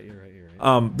 You're right.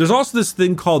 There's also this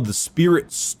thing called the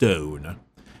Spirit Stone.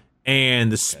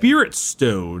 And the Spirit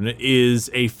Stone is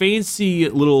a fancy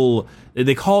little,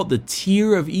 they call it the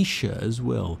Tear of Isha as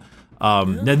well.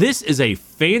 Now this is a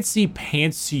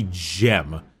fancy-pantsy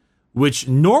gem, which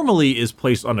normally is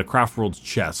placed on a CraftWorld's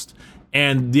chest.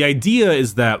 And the idea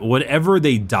is that whenever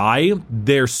they die,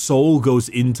 their soul goes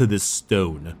into this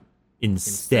stone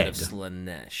instead of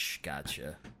Slaanesh.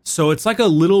 Gotcha. So it's like a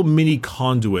little mini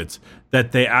conduit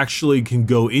that they actually can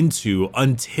go into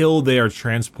until they are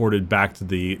transported back to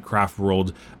the craft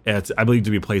world, I believe,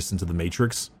 to be placed into the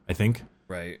Matrix, I think.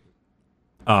 Right.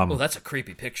 That's a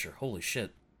creepy picture. Holy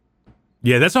shit.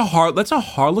 Yeah, that's a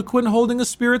Harlequin holding a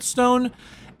Spirit Stone.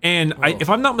 And if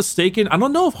I'm not mistaken, I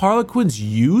don't know if Harlequins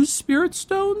use Spirit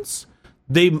Stones.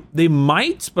 They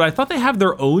might, but I thought they have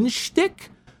their own shtick.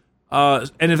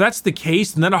 And if that's the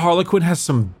case, then a Harlequin has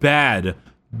some bad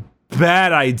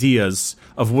ideas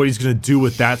of what he's gonna do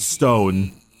with that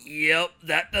stone. Yep,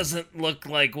 that doesn't look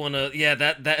like one of. Yeah,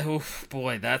 that. Oh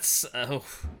boy, that's.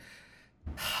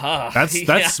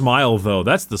 That smile though.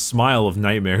 That's the smile of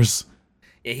nightmares.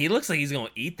 Yeah, he looks like he's gonna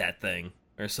eat that thing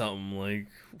or something like.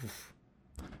 Oof.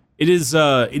 It is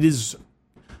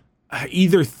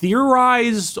either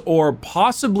theorized or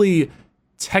possibly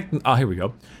here we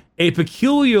go. A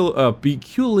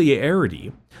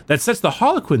peculiarity that sets the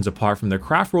Harlequins apart from their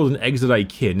Craftworld and Exodite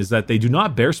kin is that they do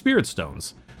not bear Spirit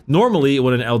Stones. Normally,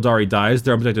 when an Eldari dies,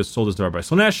 their unprotected soul is devoured by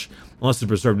Slaanesh, unless it's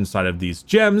preserved inside of these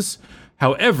gems.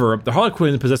 However, the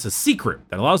Harlequins possess a secret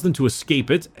that allows them to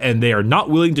escape it, and they are not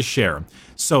willing to share.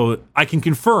 So, I can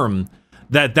confirm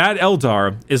that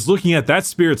Eldar is looking at that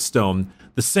Spirit Stone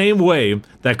the same way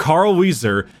that Carl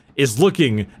Weezer is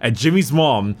looking at Jimmy's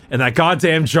mom in that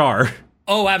goddamn jar.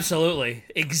 Oh, absolutely.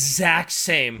 Exact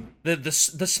same. The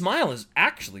smile is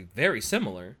actually very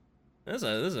similar. This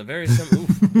is a very similar...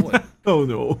 Oof, boy. Oh,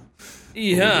 no.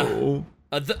 Yeah. Oh,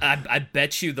 no. I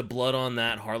bet you the blood on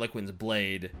that Harlequin's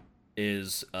blade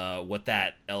is what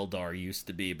that Eldar used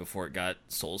to be before it got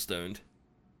soul-stoned.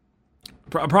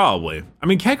 Probably. I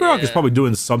mean, Kakarot is probably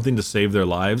doing something to save their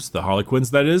lives, the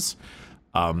Harlequins, that is.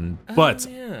 But,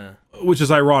 which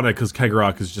is ironic, because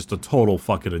Kakarot is just a total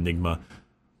fucking enigma.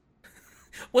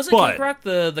 Wasn't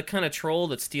Kakarot the kind of troll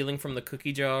that's stealing from the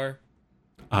cookie jar?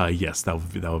 Yes, that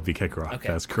would be Kakarot. Okay.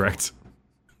 That's correct.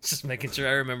 Just making sure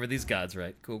I remember these gods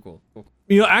right. Cool.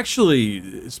 You know,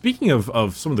 actually, speaking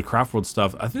of some of the CraftWorld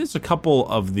stuff, I think there's a couple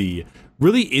of the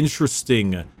really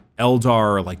interesting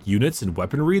Eldar like units and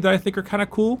weaponry that I think are kind of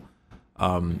cool.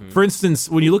 For instance,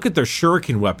 when you look at their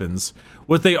shuriken weapons,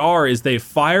 what they are is they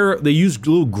use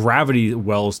little gravity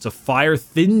wells to fire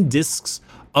thin discs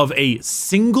of a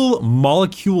single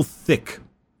molecule thick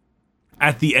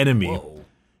at the enemy. Whoa.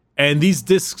 And these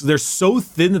discs, they're so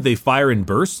thin that they fire in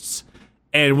bursts.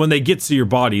 And when they get to your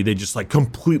body, they just like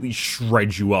completely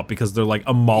shred you up because they're like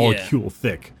a molecule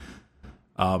thick.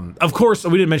 Of course,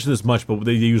 we didn't mention this much, but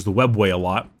they use the webway a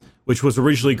lot, which was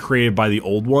originally created by the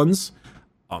old ones.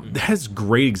 That's a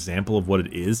great example of what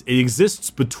it is. It exists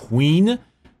between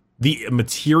the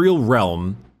material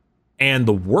realm and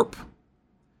the warp.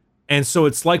 And so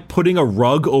it's like putting a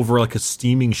rug over like a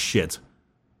steaming shit.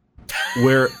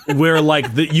 Where like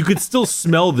you could still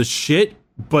smell the shit,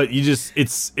 but you just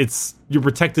you're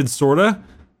protected sorta.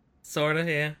 Sorta,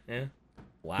 yeah.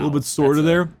 Wow. A little bit sorta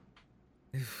there.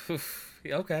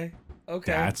 Okay.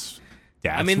 That's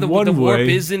I mean the warp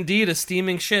is indeed a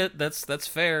steaming shit. That's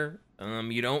fair.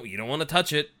 You don't want to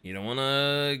touch it. You don't want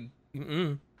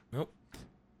to. Nope.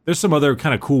 There's some other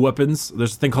kind of cool weapons.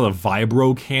 There's a thing called a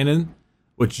vibro cannon,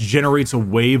 which generates a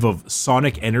wave of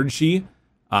sonic energy,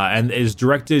 and is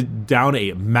directed down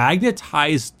a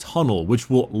magnetized tunnel, which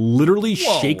will literally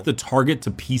shake the target to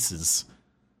pieces.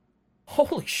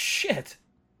 Holy shit!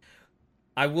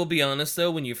 I will be honest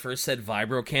though, when you first said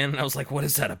vibro cannon, I was like, "What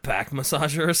is that? A back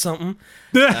massager or something?"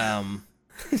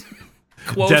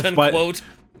 Quote unquote.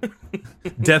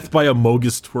 Death by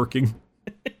Amogus twerking.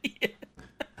 Yeah.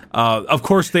 Of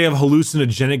course, they have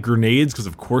hallucinogenic grenades, because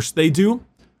of course they do.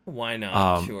 Why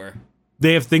not? Sure.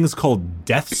 They have things called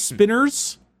death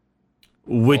spinners,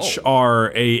 which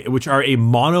are a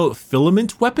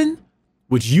monofilament weapon,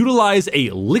 which utilize a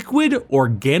liquid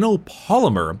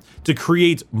organopolymer to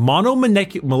create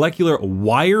monomolecular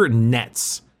wire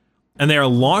nets, and they are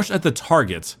launched at the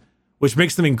target, which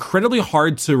makes them incredibly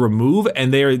hard to remove,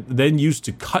 and they are then used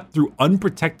to cut through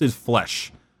unprotected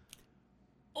flesh.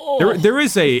 Oh. There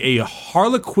is a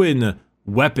Harlequin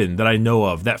weapon that I know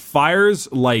of that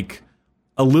fires like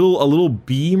a little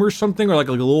beam or something, or like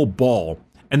a little ball,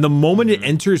 and the moment it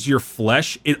enters your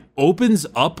flesh, it opens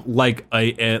up like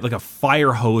a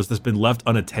fire hose that's been left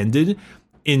unattended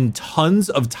in tons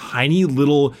of tiny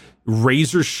little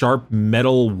razor sharp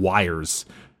metal wires.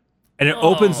 And it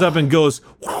opens up and goes,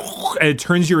 and it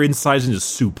turns your insides into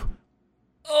soup.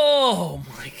 Oh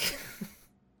my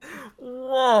god!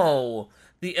 Whoa!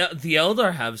 The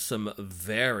Eldar have some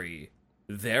very,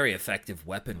 very effective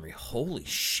weaponry. Holy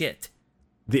shit!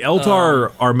 The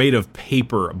Eldar are made of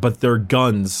paper, but their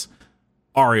guns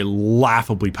are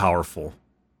laughably powerful.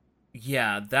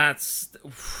 Yeah, that's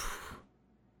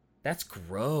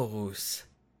gross.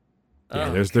 Yeah,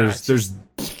 there's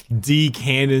D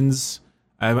cannons.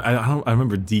 I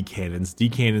remember D cannons. D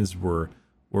cannons were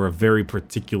a very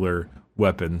particular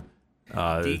weapon.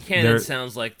 D cannon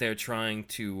sounds like they're trying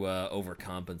to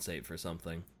overcompensate for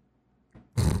something.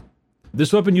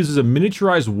 This weapon uses a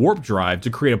miniaturized warp drive to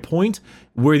create a point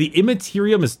where the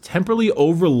immaterium is temporarily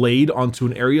overlaid onto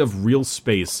an area of real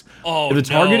space. Oh, if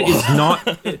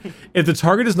the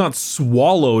target is not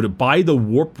swallowed by the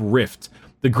warp rift,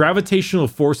 the gravitational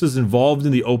forces involved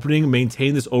in the opening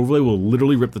maintain this overlay will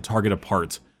literally rip the target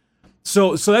apart.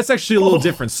 So that's actually a little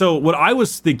different. So what I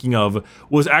was thinking of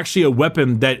was actually a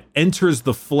weapon that enters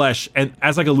the flesh and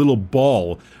as like a little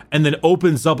ball, and then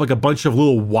opens up like a bunch of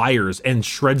little wires and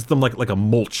shreds them like a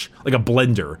mulch, like a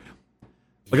blender,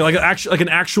 like an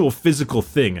actual physical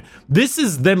thing. This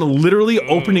is them literally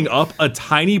opening up a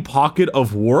tiny pocket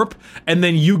of warp, and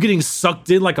then you getting sucked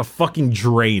in like a fucking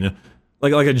drain,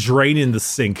 like a drain in the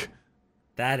sink.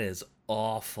 That is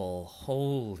awful.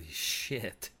 Holy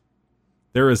shit.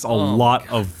 There is a lot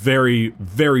of very,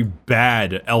 very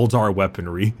bad Eldar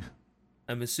weaponry.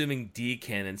 I'm assuming D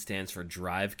cannon stands for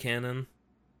drive cannon.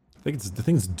 I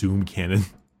think it's Doom Cannon.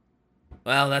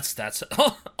 Well, that's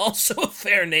also a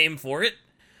fair name for it.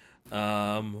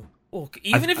 Well,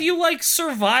 even if you like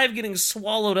survive getting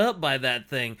swallowed up by that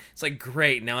thing, it's like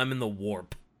great. Now I'm in the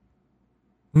warp.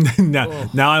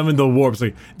 now I'm in the warp. It's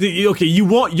like, okay,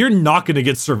 you're not gonna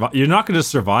You're not gonna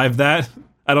survive that.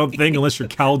 I don't think unless you're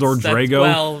Kaldor Drago.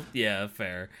 Well, yeah,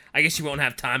 fair. I guess you won't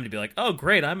have time to be like, oh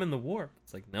great, I'm in the warp.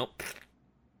 It's like nope.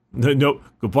 Nope.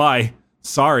 Goodbye.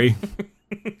 Sorry.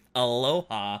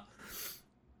 Aloha.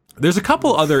 There's a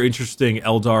couple other interesting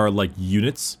Eldar like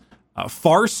units.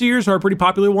 Farseers are a pretty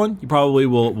popular one. You probably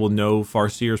will know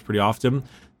Farseers pretty often.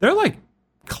 They're like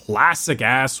classic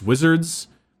ass wizards.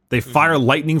 They fire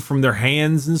lightning from their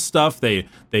hands and stuff. They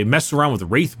mess around with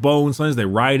wraith bones. Sometimes they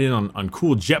ride in on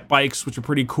cool jet bikes, which are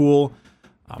pretty cool.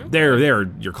 They're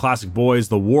your classic boys.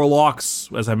 The warlocks,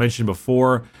 as I mentioned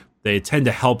before, they tend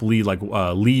to help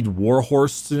lead war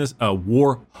hosts.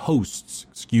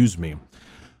 Excuse me.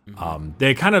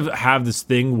 They kind of have this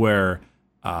thing where,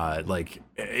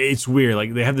 it's weird.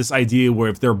 Like they have this idea where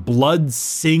if their blood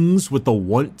sings with the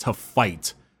want to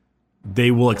fight,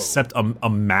 they will accept a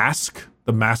mask,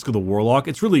 the mask of the warlock.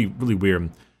 It's really, really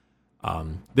weird.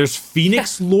 There's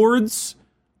Phoenix Lords,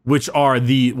 which are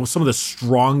some of the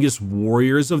strongest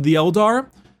warriors of the Eldar.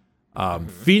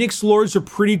 Phoenix Lords are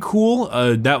pretty cool.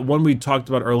 That one we talked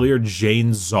about earlier,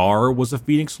 Jane Czar, was a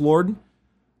Phoenix Lord.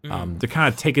 They're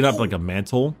kind of taking up like a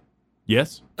mantle.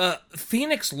 Yes?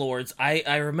 Phoenix Lords,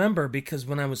 I remember because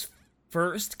when I was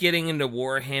first getting into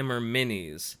Warhammer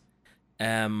minis,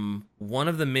 one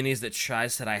of the minis that Shai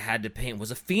said I had to paint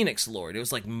was a Phoenix Lord. It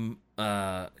was like,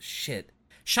 shit.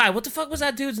 Shai, what the fuck was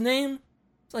that dude's name?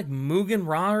 It's like Mugen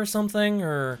Ra or something,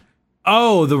 or...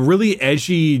 Oh, the really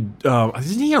edgy,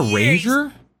 isn't he a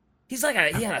ranger? He's like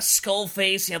he had a skull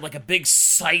face, he had like a big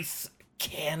scythe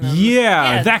cannon.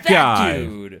 Yeah, that guy.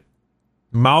 Dude.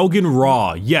 Maugan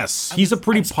Ra, yes. He's a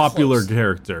pretty popular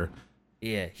character.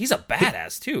 Yeah, he's a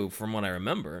badass too, from what I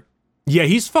remember. Yeah,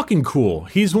 he's fucking cool.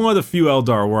 He's one of the few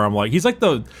Eldar where I'm like, he's like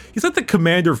the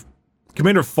Commander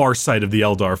Farsight of the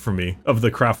Eldar for me, of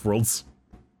the Craft Worlds.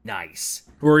 Nice.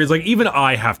 Where he's like, even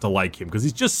I have to like him, because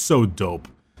he's just so dope.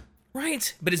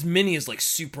 Right, but his mini is like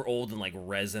super old and like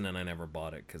resin, and I never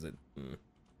bought it because it...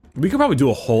 We could probably do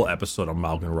a whole episode on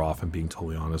Maugan Ra, if I'm being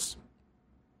totally honest.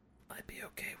 I'd be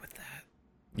okay with that.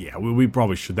 Yeah, we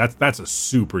probably should. That's a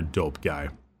super dope guy.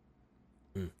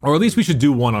 Or at least we should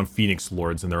do one on Phoenix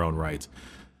Lords in their own right.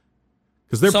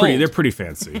 Because they're pretty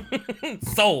fancy.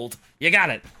 Sold. You got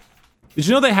it. Did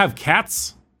you know they have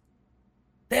cats?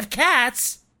 They have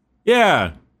cats?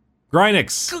 Yeah.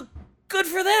 Grynix. Good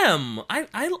for them.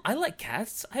 I like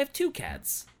cats. I have 2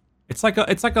 cats. It's like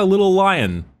a little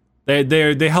lion.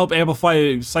 They help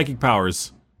amplify psychic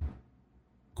powers.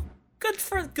 Good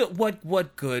for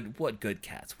what good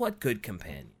cats? What good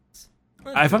companions?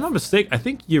 If I'm not mistaken, I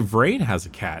think Yvraine has a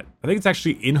cat. I think it's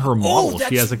actually in her model.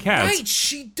 She has a cat. Right,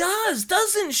 she does,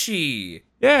 doesn't she?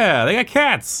 Yeah, they got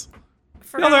cats.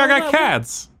 They got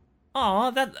cats.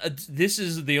 Aw, this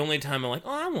is the only time I'm like,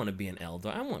 oh, I want to be an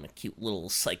Eldar. I want a cute little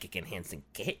psychic enhancing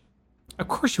cat. Of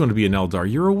course you want to be an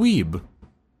Eldar. You're a weeb.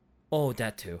 Oh,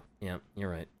 that too. Yeah, you're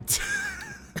right.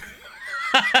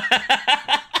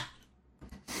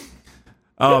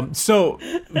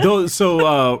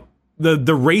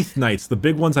 The Wraith Knights, the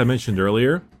big ones I mentioned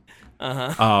earlier.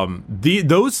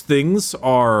 Those things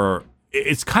are.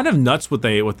 It's kind of nuts what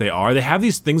they are. They have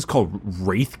these things called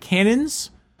Wraith Cannons,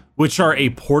 which are a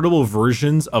portable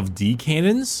versions of D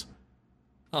cannons.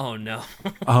 Oh no.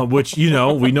 Which we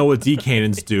know what D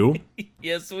cannons do.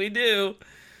 Yes, we do.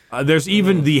 There's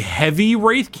even the heavy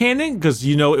Wraith Cannon, because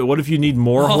what if you need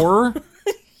more horror?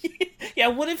 Yeah,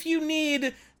 what if you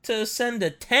need to send a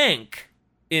tank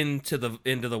into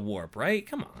the warp, right?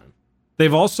 Come on.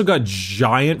 They've also got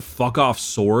giant fuck off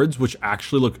swords, which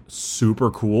actually look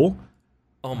super cool.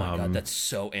 Oh my god, that's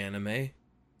so anime.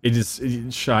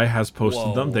 Shai has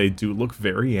posted them. They do look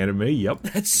very anime. Yep.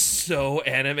 That's so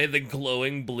anime. The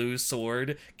glowing blue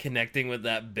sword connecting with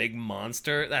that big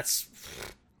monster. That's...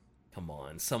 Come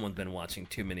on, someone's been watching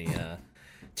too many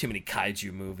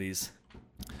kaiju movies.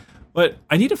 But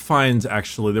I need to find,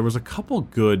 actually, there was a couple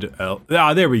good...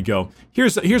 there we go.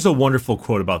 Here's a wonderful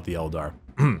quote about the Eldar.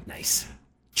 Nice.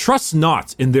 Trust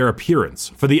not in their appearance,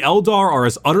 for the Eldar are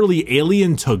as utterly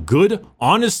alien to good,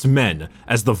 honest men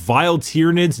as the vile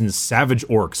Tyranids and savage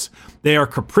orcs. They are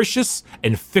capricious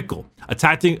and fickle,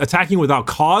 attacking without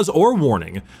cause or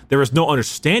warning. There is no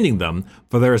understanding them,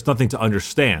 for there is nothing to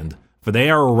understand. For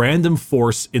they are a random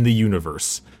force in the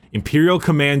universe. Imperial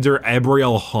Commander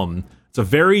Abriel Hum. It's a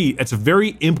very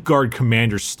Imp Guard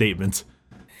commander statement.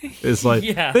 It's like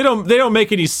Yeah. they don't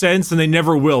make any sense, and they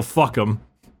never will. Fuck them.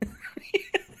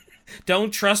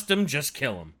 Don't trust them, just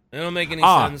kill them. They don't make any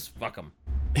sense. Fuck them.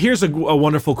 Here's a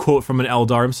wonderful quote from an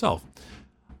Eldar himself.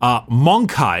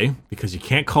 Monkai, because you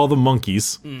can't call them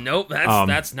monkeys. Nope,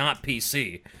 that's not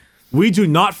PC. We do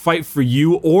not fight for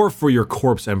you or for your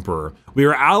corpse, Emperor. We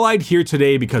are allied here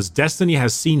today because destiny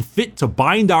has seen fit to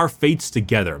bind our fates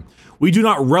together. We do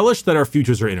not relish that our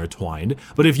futures are intertwined,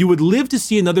 but if you would live to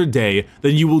see another day,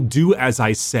 then you will do as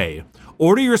I say.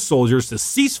 Order your soldiers to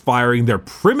cease firing their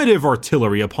primitive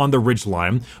artillery upon the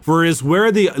ridgeline, for it is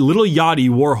where the little Yachty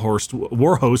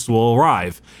warhost will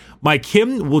arrive. My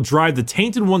Kim will drive the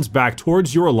tainted ones back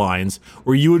towards your lines,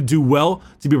 where you would do well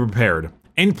to be prepared.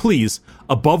 And please,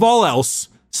 above all else,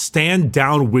 stand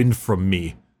downwind from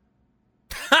me.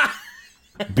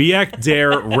 Biak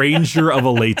Dare, Ranger of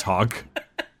Alatok.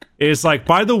 It's like,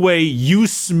 by the way, you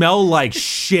smell like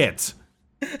shit.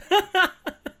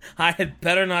 I had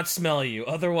better not smell you,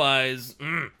 otherwise.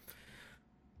 But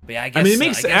yeah, I guess. I mean, it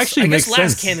makes I guess makes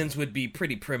last sense. cannons would be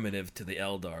pretty primitive to the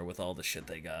Eldar with all the shit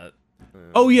they got.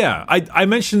 Oh yeah, I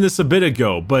mentioned this a bit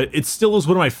ago, but it still is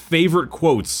one of my favorite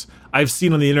quotes I've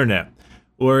seen on the internet,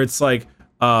 where it's like,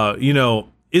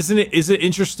 is it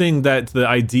interesting that the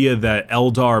idea that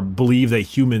Eldar believe that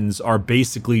humans are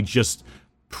basically just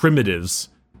primitive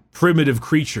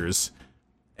creatures,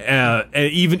 and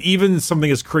even something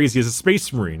as crazy as a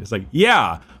space marine. It's like,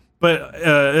 yeah,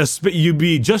 but you'd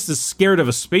be just as scared of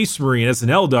a space marine as an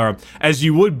Eldar as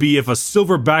you would be if a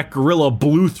silverback gorilla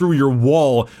blew through your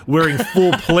wall wearing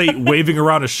full plate, waving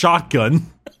around a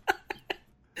shotgun.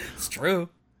 It's true.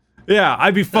 Yeah,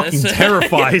 I'd be fucking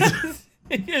terrified.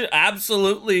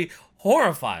 Absolutely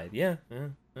horrified. Yeah,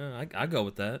 I go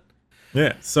with that.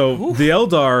 Yeah, so the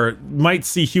Eldar might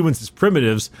see humans as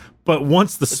primitives, but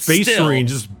once the space marine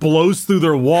just blows through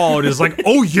their wall and is like,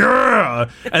 oh yeah,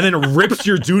 and then rips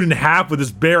your dude in half with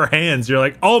his bare hands, you're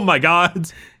like, oh my god.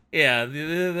 Yeah,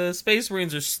 the space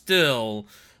marines are still,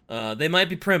 they might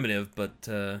be primitive, but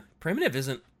primitive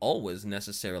isn't always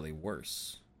necessarily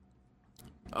worse.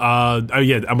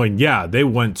 Yeah, they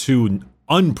went too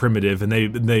unprimitive and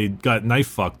they got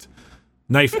knife-assed,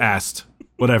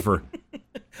 whatever.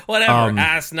 Whatever,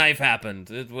 ass knife happened.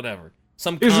 Whatever.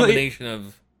 Some combination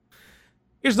of.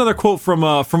 Here's another quote from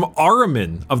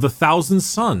Ahriman of the Thousand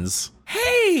Suns.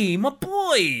 Hey, my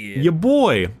boy! Ya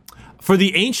boy. For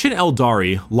the ancient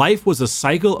Eldari, life was a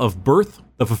cycle of birth,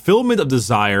 the fulfillment of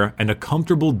desire, and a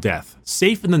comfortable death,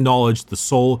 safe in the knowledge the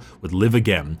soul would live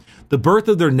again. The birth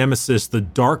of their nemesis, the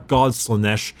dark god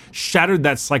Slanesh, shattered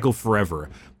that cycle forever.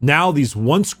 Now these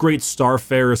once great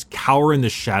starfarers cower in the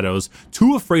shadows,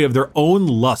 too afraid of their own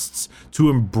lusts to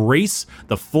embrace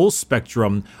the full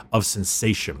spectrum of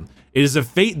sensation. It is a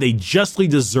fate they justly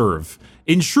deserve.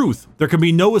 In truth, there can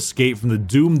be no escape from the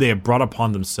doom they have brought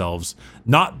upon themselves,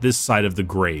 not this side of the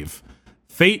grave.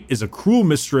 Fate is a cruel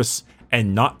mistress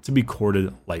and not to be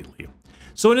courted lightly.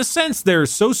 So in a sense, they're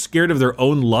so scared of their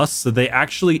own lusts that they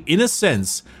actually, in a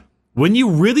sense, when you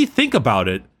really think about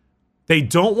it, they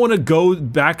don't want to go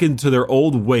back into their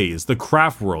old ways, the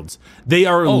craft worlds. They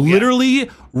are literally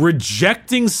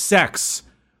rejecting sex,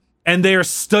 and they are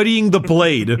studying the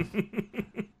blade.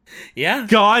 Yeah.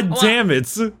 God damn it.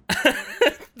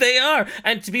 They are.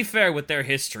 And to be fair with their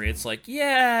history, it's like,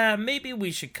 yeah, maybe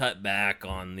we should cut back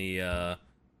on the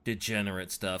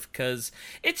degenerate stuff, because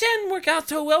it didn't work out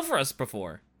so well for us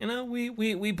before. You know, we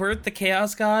birthed the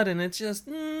Chaos God, and it's just,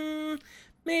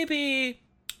 maybe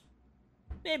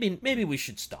we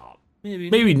should stop.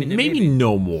 Maybe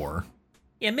no more.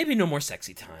 Yeah, maybe no more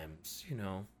sexy times, you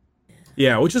know.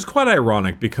 Yeah, which is quite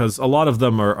ironic because a lot of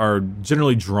them are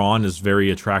generally drawn as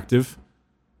very attractive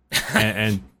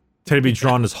and tend to be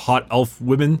drawn as hot elf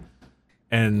women.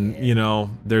 And, you know,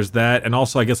 there's that. And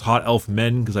also, I guess, hot elf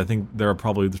men, because I think there's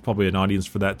probably an audience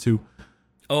for that, too.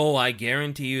 Oh, I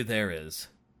guarantee you there is.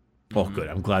 Oh, good.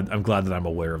 I'm glad that I'm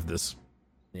aware of this.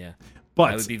 Yeah.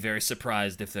 But I would be very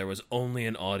surprised if there was only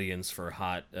an audience for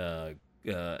hot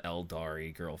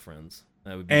Eldari girlfriends.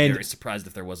 I would be very surprised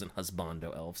if there wasn't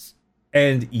husbando elves.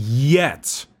 And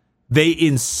yet, they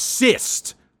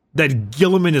insist that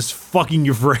Gilliman is fucking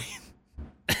Yvraine.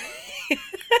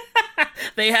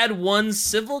 They had one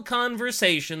civil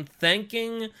conversation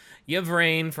thanking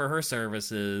Yvraine for her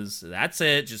services. That's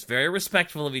it. Just very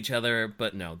respectful of each other.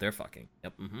 But no, they're fucking.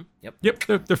 Yep. Mm-hmm. Yep.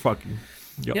 Yep. They're fucking.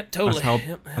 Yep. Totally.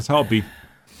 That's how it be.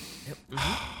 Yep.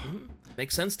 Mm-hmm.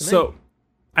 Makes sense to me. So,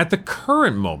 at the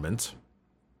current moment,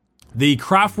 the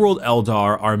CRAFTWORLD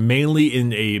Eldar are mainly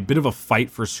in a bit of a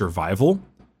fight for survival.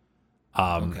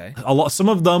 Okay. Some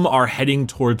of them are heading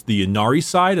towards the Ynnari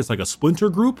side as like a splinter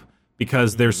group,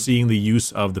 because they're seeing the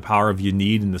use of the power of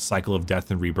Yanid in the cycle of death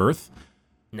and rebirth.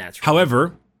 Naturally.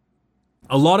 However,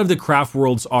 a lot of the craft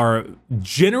worlds are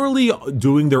generally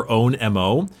doing their own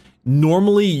MO,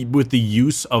 normally with the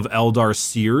use of Eldar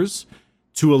seers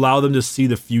to allow them to see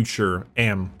the future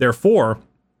and therefore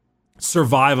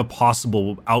survive a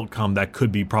possible outcome that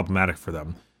could be problematic for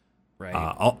them. Right.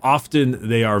 Often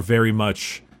they are very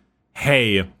much,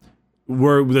 hey,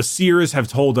 the seers have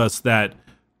told us that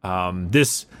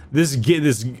this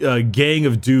gang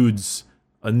of dudes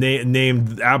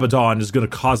named Abaddon is going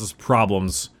to cause us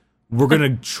problems. We're going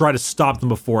to try to stop them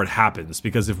before it happens,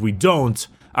 because if we don't,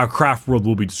 our craft world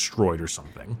will be destroyed or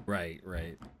something. Right.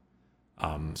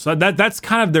 So that's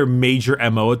kind of their major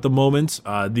MO at the moment.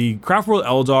 The craft world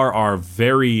Eldar are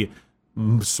very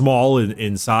small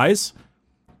in size.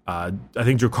 I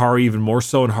think Drukhari even more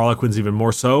so, and Harlequins even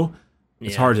more so.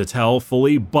 It's hard to tell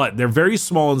fully, but they're very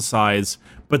small in size,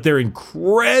 but they're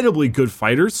incredibly good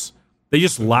fighters. They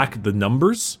just lack the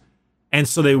numbers, and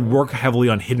so they work heavily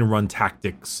on hit and run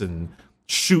tactics and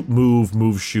shoot,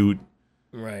 move, shoot.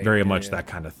 Right. Very much that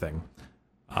kind of thing.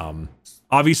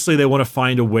 Obviously, they want to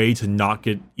find a way to not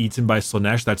get eaten by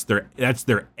Slaanesh. That's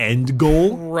their end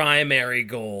goal. Primary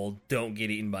goal: don't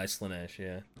get eaten by Slaanesh.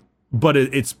 Yeah. But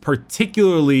it's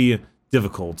particularly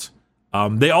difficult.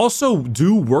 They also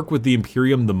do work with the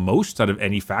Imperium the most out of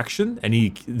any faction,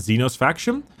 any Xenos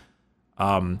faction.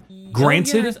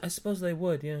 Granted, yeah, I suppose they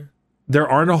would, yeah. There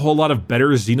aren't a whole lot of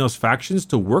better Xenos factions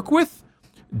to work with.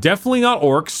 Definitely not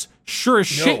Orcs. Sure as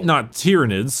shit not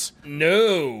Tyranids.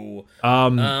 No.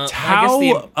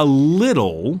 Tau, a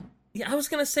little. Yeah, I was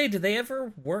going to say, do they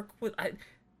ever work with... I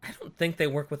don't think they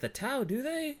work with the Tau, do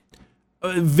they?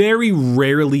 Very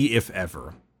rarely, if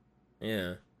ever.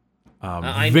 Yeah.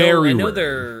 I know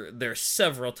there's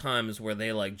several times where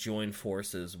they like join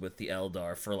forces with the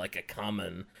Eldar for like a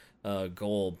common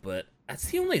goal, but that's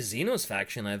the only Xenos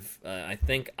faction I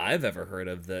think I've ever heard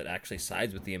of that actually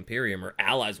sides with the Imperium or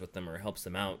allies with them or helps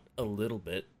them out a little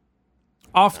bit.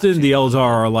 Often the Eldar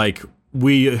are like,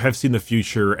 we have seen the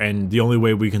future, and the only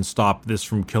way we can stop this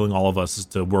from killing all of us is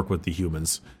to work with the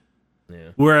humans.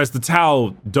 Yeah. Whereas the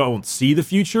Tau don't see the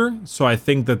future, so I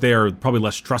think that they are probably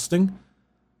less trusting.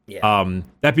 Yeah.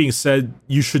 That being said,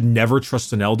 you should never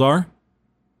trust an Eldar.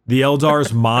 The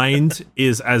Eldar's mind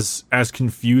is as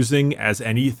confusing as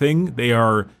anything. They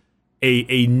are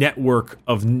a network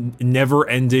of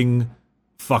never-ending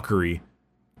fuckery.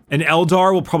 An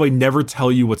Eldar will probably never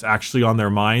tell you what's actually on their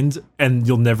mind, and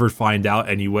you'll never find out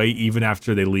anyway, even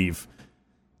after they leave.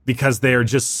 Because they are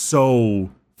just so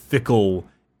fickle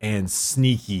and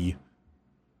sneaky,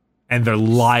 and they're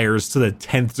liars to the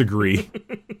 10th degree.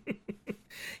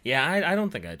 Yeah, I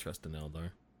don't think I trust an Eldar.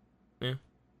 Yeah,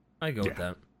 I go with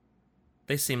that.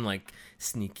 They seem like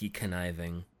sneaky,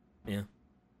 conniving. Yeah.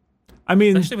 I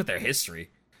mean... especially with their history.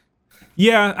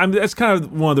 Yeah, I mean, that's kind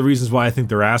of one of the reasons why I think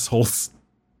they're assholes.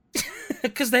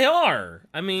 Because they are.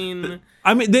 I mean,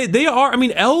 they are. I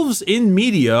mean, elves in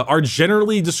media are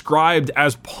generally described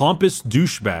as pompous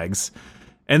douchebags.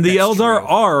 And the Eldar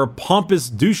are pompous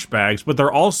douchebags, but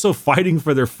they're also fighting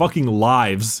for their fucking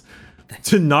lives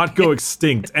to not go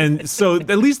extinct. And so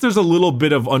at least there's a little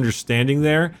bit of understanding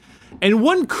there. And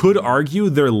one could argue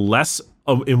they're less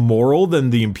immoral than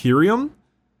the Imperium,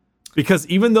 because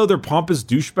even though they're pompous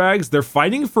douchebags, they're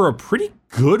fighting for a pretty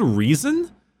good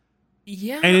reason.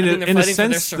 Yeah, and they're fighting for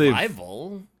their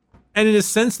survival. And in a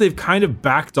sense, they've kind of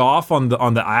backed off on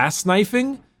the ass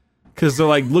knifing, because they're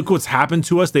like, look what's happened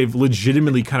to us. They've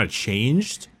legitimately kind of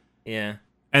changed. Yeah.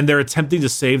 And they're attempting to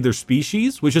save their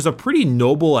species, which is a pretty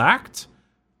noble act.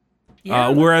 Yeah.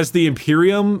 Whereas the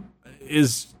Imperium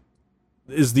is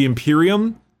the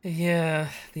Imperium. Yeah,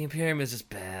 the Imperium is just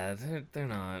bad. They're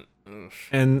not. Ugh.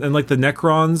 And like the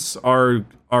Necrons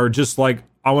are just like,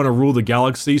 I want to rule the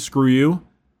galaxy, screw you.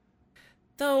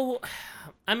 Though,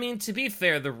 I mean, to be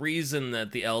fair, the reason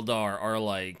that the Eldar are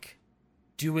like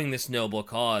doing this noble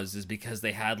cause is because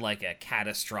they had like a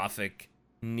catastrophic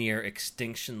near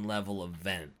extinction level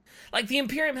event. Like, the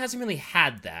Imperium hasn't really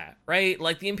had that, right?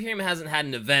 Like, the Imperium hasn't had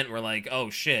an event where, like, oh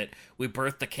shit, we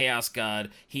birthed the Chaos God,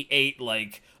 he ate,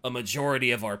 like, a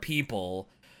majority of our people.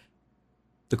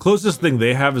 The closest thing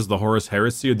they have is the Horus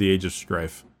Heresy or the Age of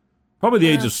Strife. Probably the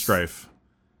Age of Strife.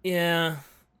 Yeah.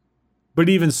 But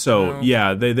even so,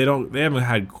 yeah, they haven't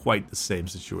had quite the same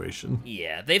situation.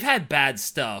 Yeah, they've had bad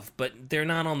stuff, but they're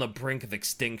not on the brink of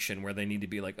extinction where they need to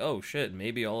be like, oh shit,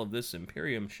 maybe all of this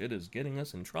Imperium shit is getting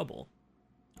us in trouble.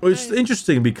 Well, it's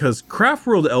interesting because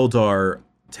CraftWorld Eldar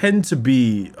tend to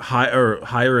be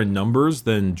higher in numbers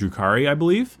than Drukhari, I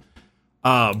believe.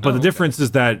 But the difference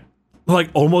is that, like,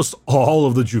 almost all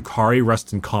of the Drukhari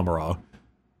rest in Kamara.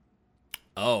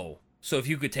 Oh, so if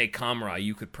you could take Kamra,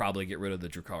 you could probably get rid of the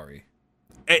Drukhari.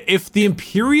 If the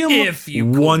Imperium if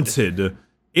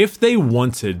they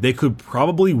wanted, they could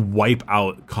probably wipe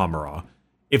out Kamra.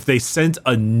 If they sent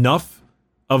enough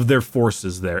of their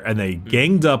forces there and they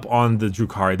ganged up on the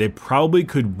Drukhari, they probably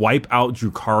could wipe out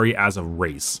Drukhari as a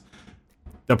race.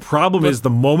 The problem is the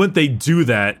moment they do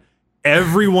that,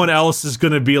 everyone else is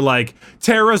going to be like,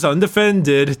 Terra's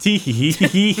undefended.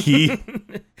 Tee-hee-hee-hee-hee.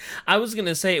 I was going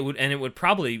to say it would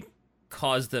probably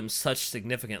cause them such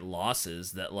significant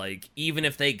losses that, like, even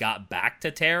if they got back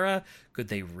to Terra, could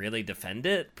they really defend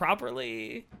it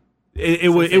properly? It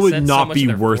would not be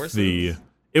worth the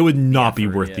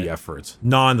effort.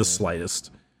 Not in the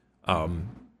slightest. Same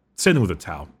thing with the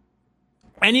Tau.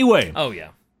 Anyway. Oh yeah.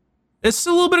 It's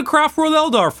a little bit of CRAFTWORLD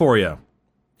Eldar for you.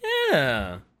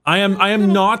 Yeah. I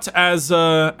am not as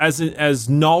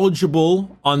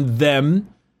knowledgeable on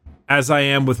them as I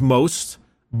am with most,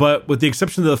 but with the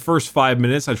exception of the first 5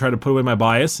 minutes, I try to put away my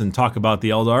bias and talk about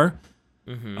the Eldar.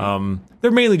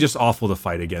 They're mainly just awful to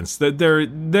fight against.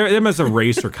 Them as a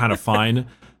race are kind of fine.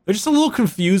 They're just a little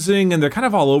confusing, and they're kind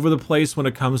of all over the place when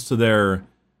it comes to their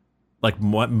like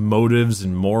motives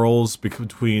and morals.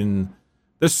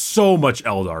 There's so much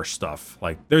Eldar stuff.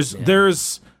 Like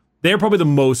they're probably the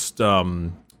most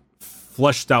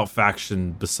fleshed out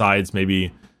faction besides maybe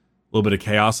a little bit of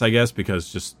Chaos, I guess,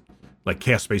 because just like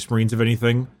Chaos Space Marines, if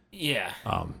anything. Yeah.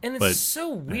 And it's so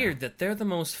weird that they're the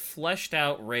most fleshed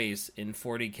out race in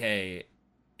 40K,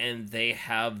 and they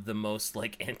have the most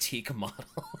like antique models.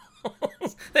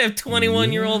 They have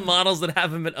 21-year-old models that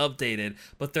haven't been updated,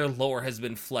 but their lore has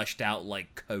been fleshed out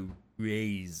like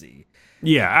crazy.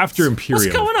 Yeah, after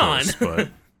Imperium. What's going on? But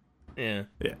yeah.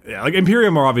 Like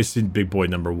Imperium are obviously big boy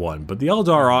number one, but the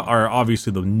Eldar are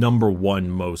obviously the number one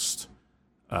most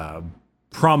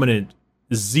prominent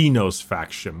Xenos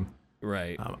faction.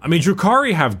 Right. I mean,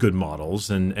 Drukhari have good models,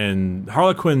 and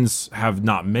Harlequins have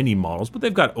not many models, but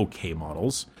they've got okay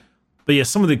models. But yeah,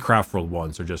 some of the CRAFTWORLD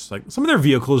ones are just like, some of their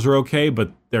vehicles are okay,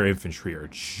 but their infantry are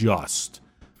just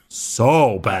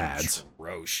so bad.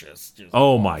 Atrocious.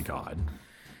 Oh my god.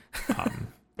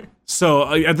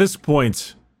 So at this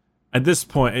point,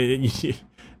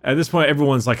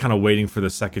 everyone's like kind of waiting for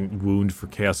the second wound for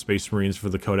Chaos Space Marines for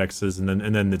the codexes, and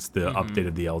then it's the update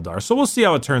of the Eldar. So we'll see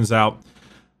how it turns out.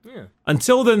 Yeah.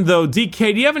 Until then, though,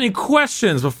 DK, do you have any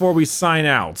questions before we sign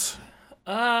out?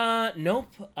 Nope.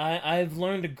 I've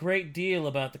learned a great deal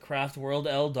about the CRAFTWORLD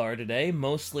Eldar today.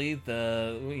 Mostly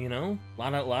a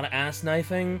lot of ass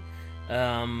knifing,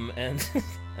 and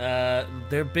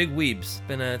they're big weebs.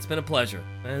 It's been a pleasure.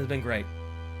 It's been great.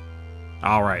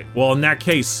 All right. Well, in that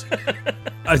case,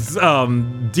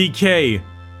 DK,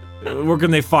 where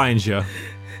can they find you?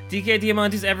 DK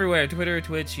Diamante's everywhere. Twitter,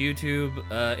 Twitch, YouTube,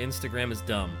 Instagram is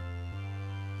dumb.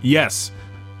 Yes.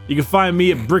 You can find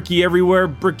me at Bricky everywhere,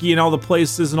 Bricky in all the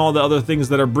places and all the other things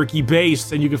that are Bricky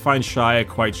based, and you can find Shy at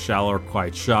Quite Shallow or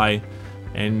Quite Shy.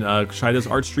 And Shy does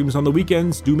art streams on the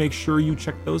weekends. Do make sure you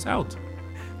check those out.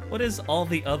 What is all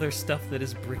the other stuff that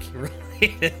is Bricky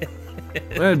related?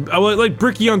 I like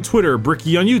Bricky on Twitter,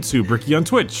 Bricky on YouTube, Bricky on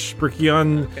Twitch, Bricky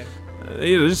on... Okay.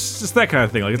 Just that kind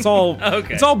of thing. Like it's all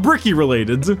It's all Bricky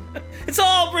related. It's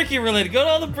all Bricky related. Go to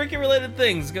all the Bricky related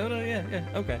things.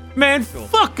 Okay. Man,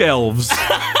 fuck elves.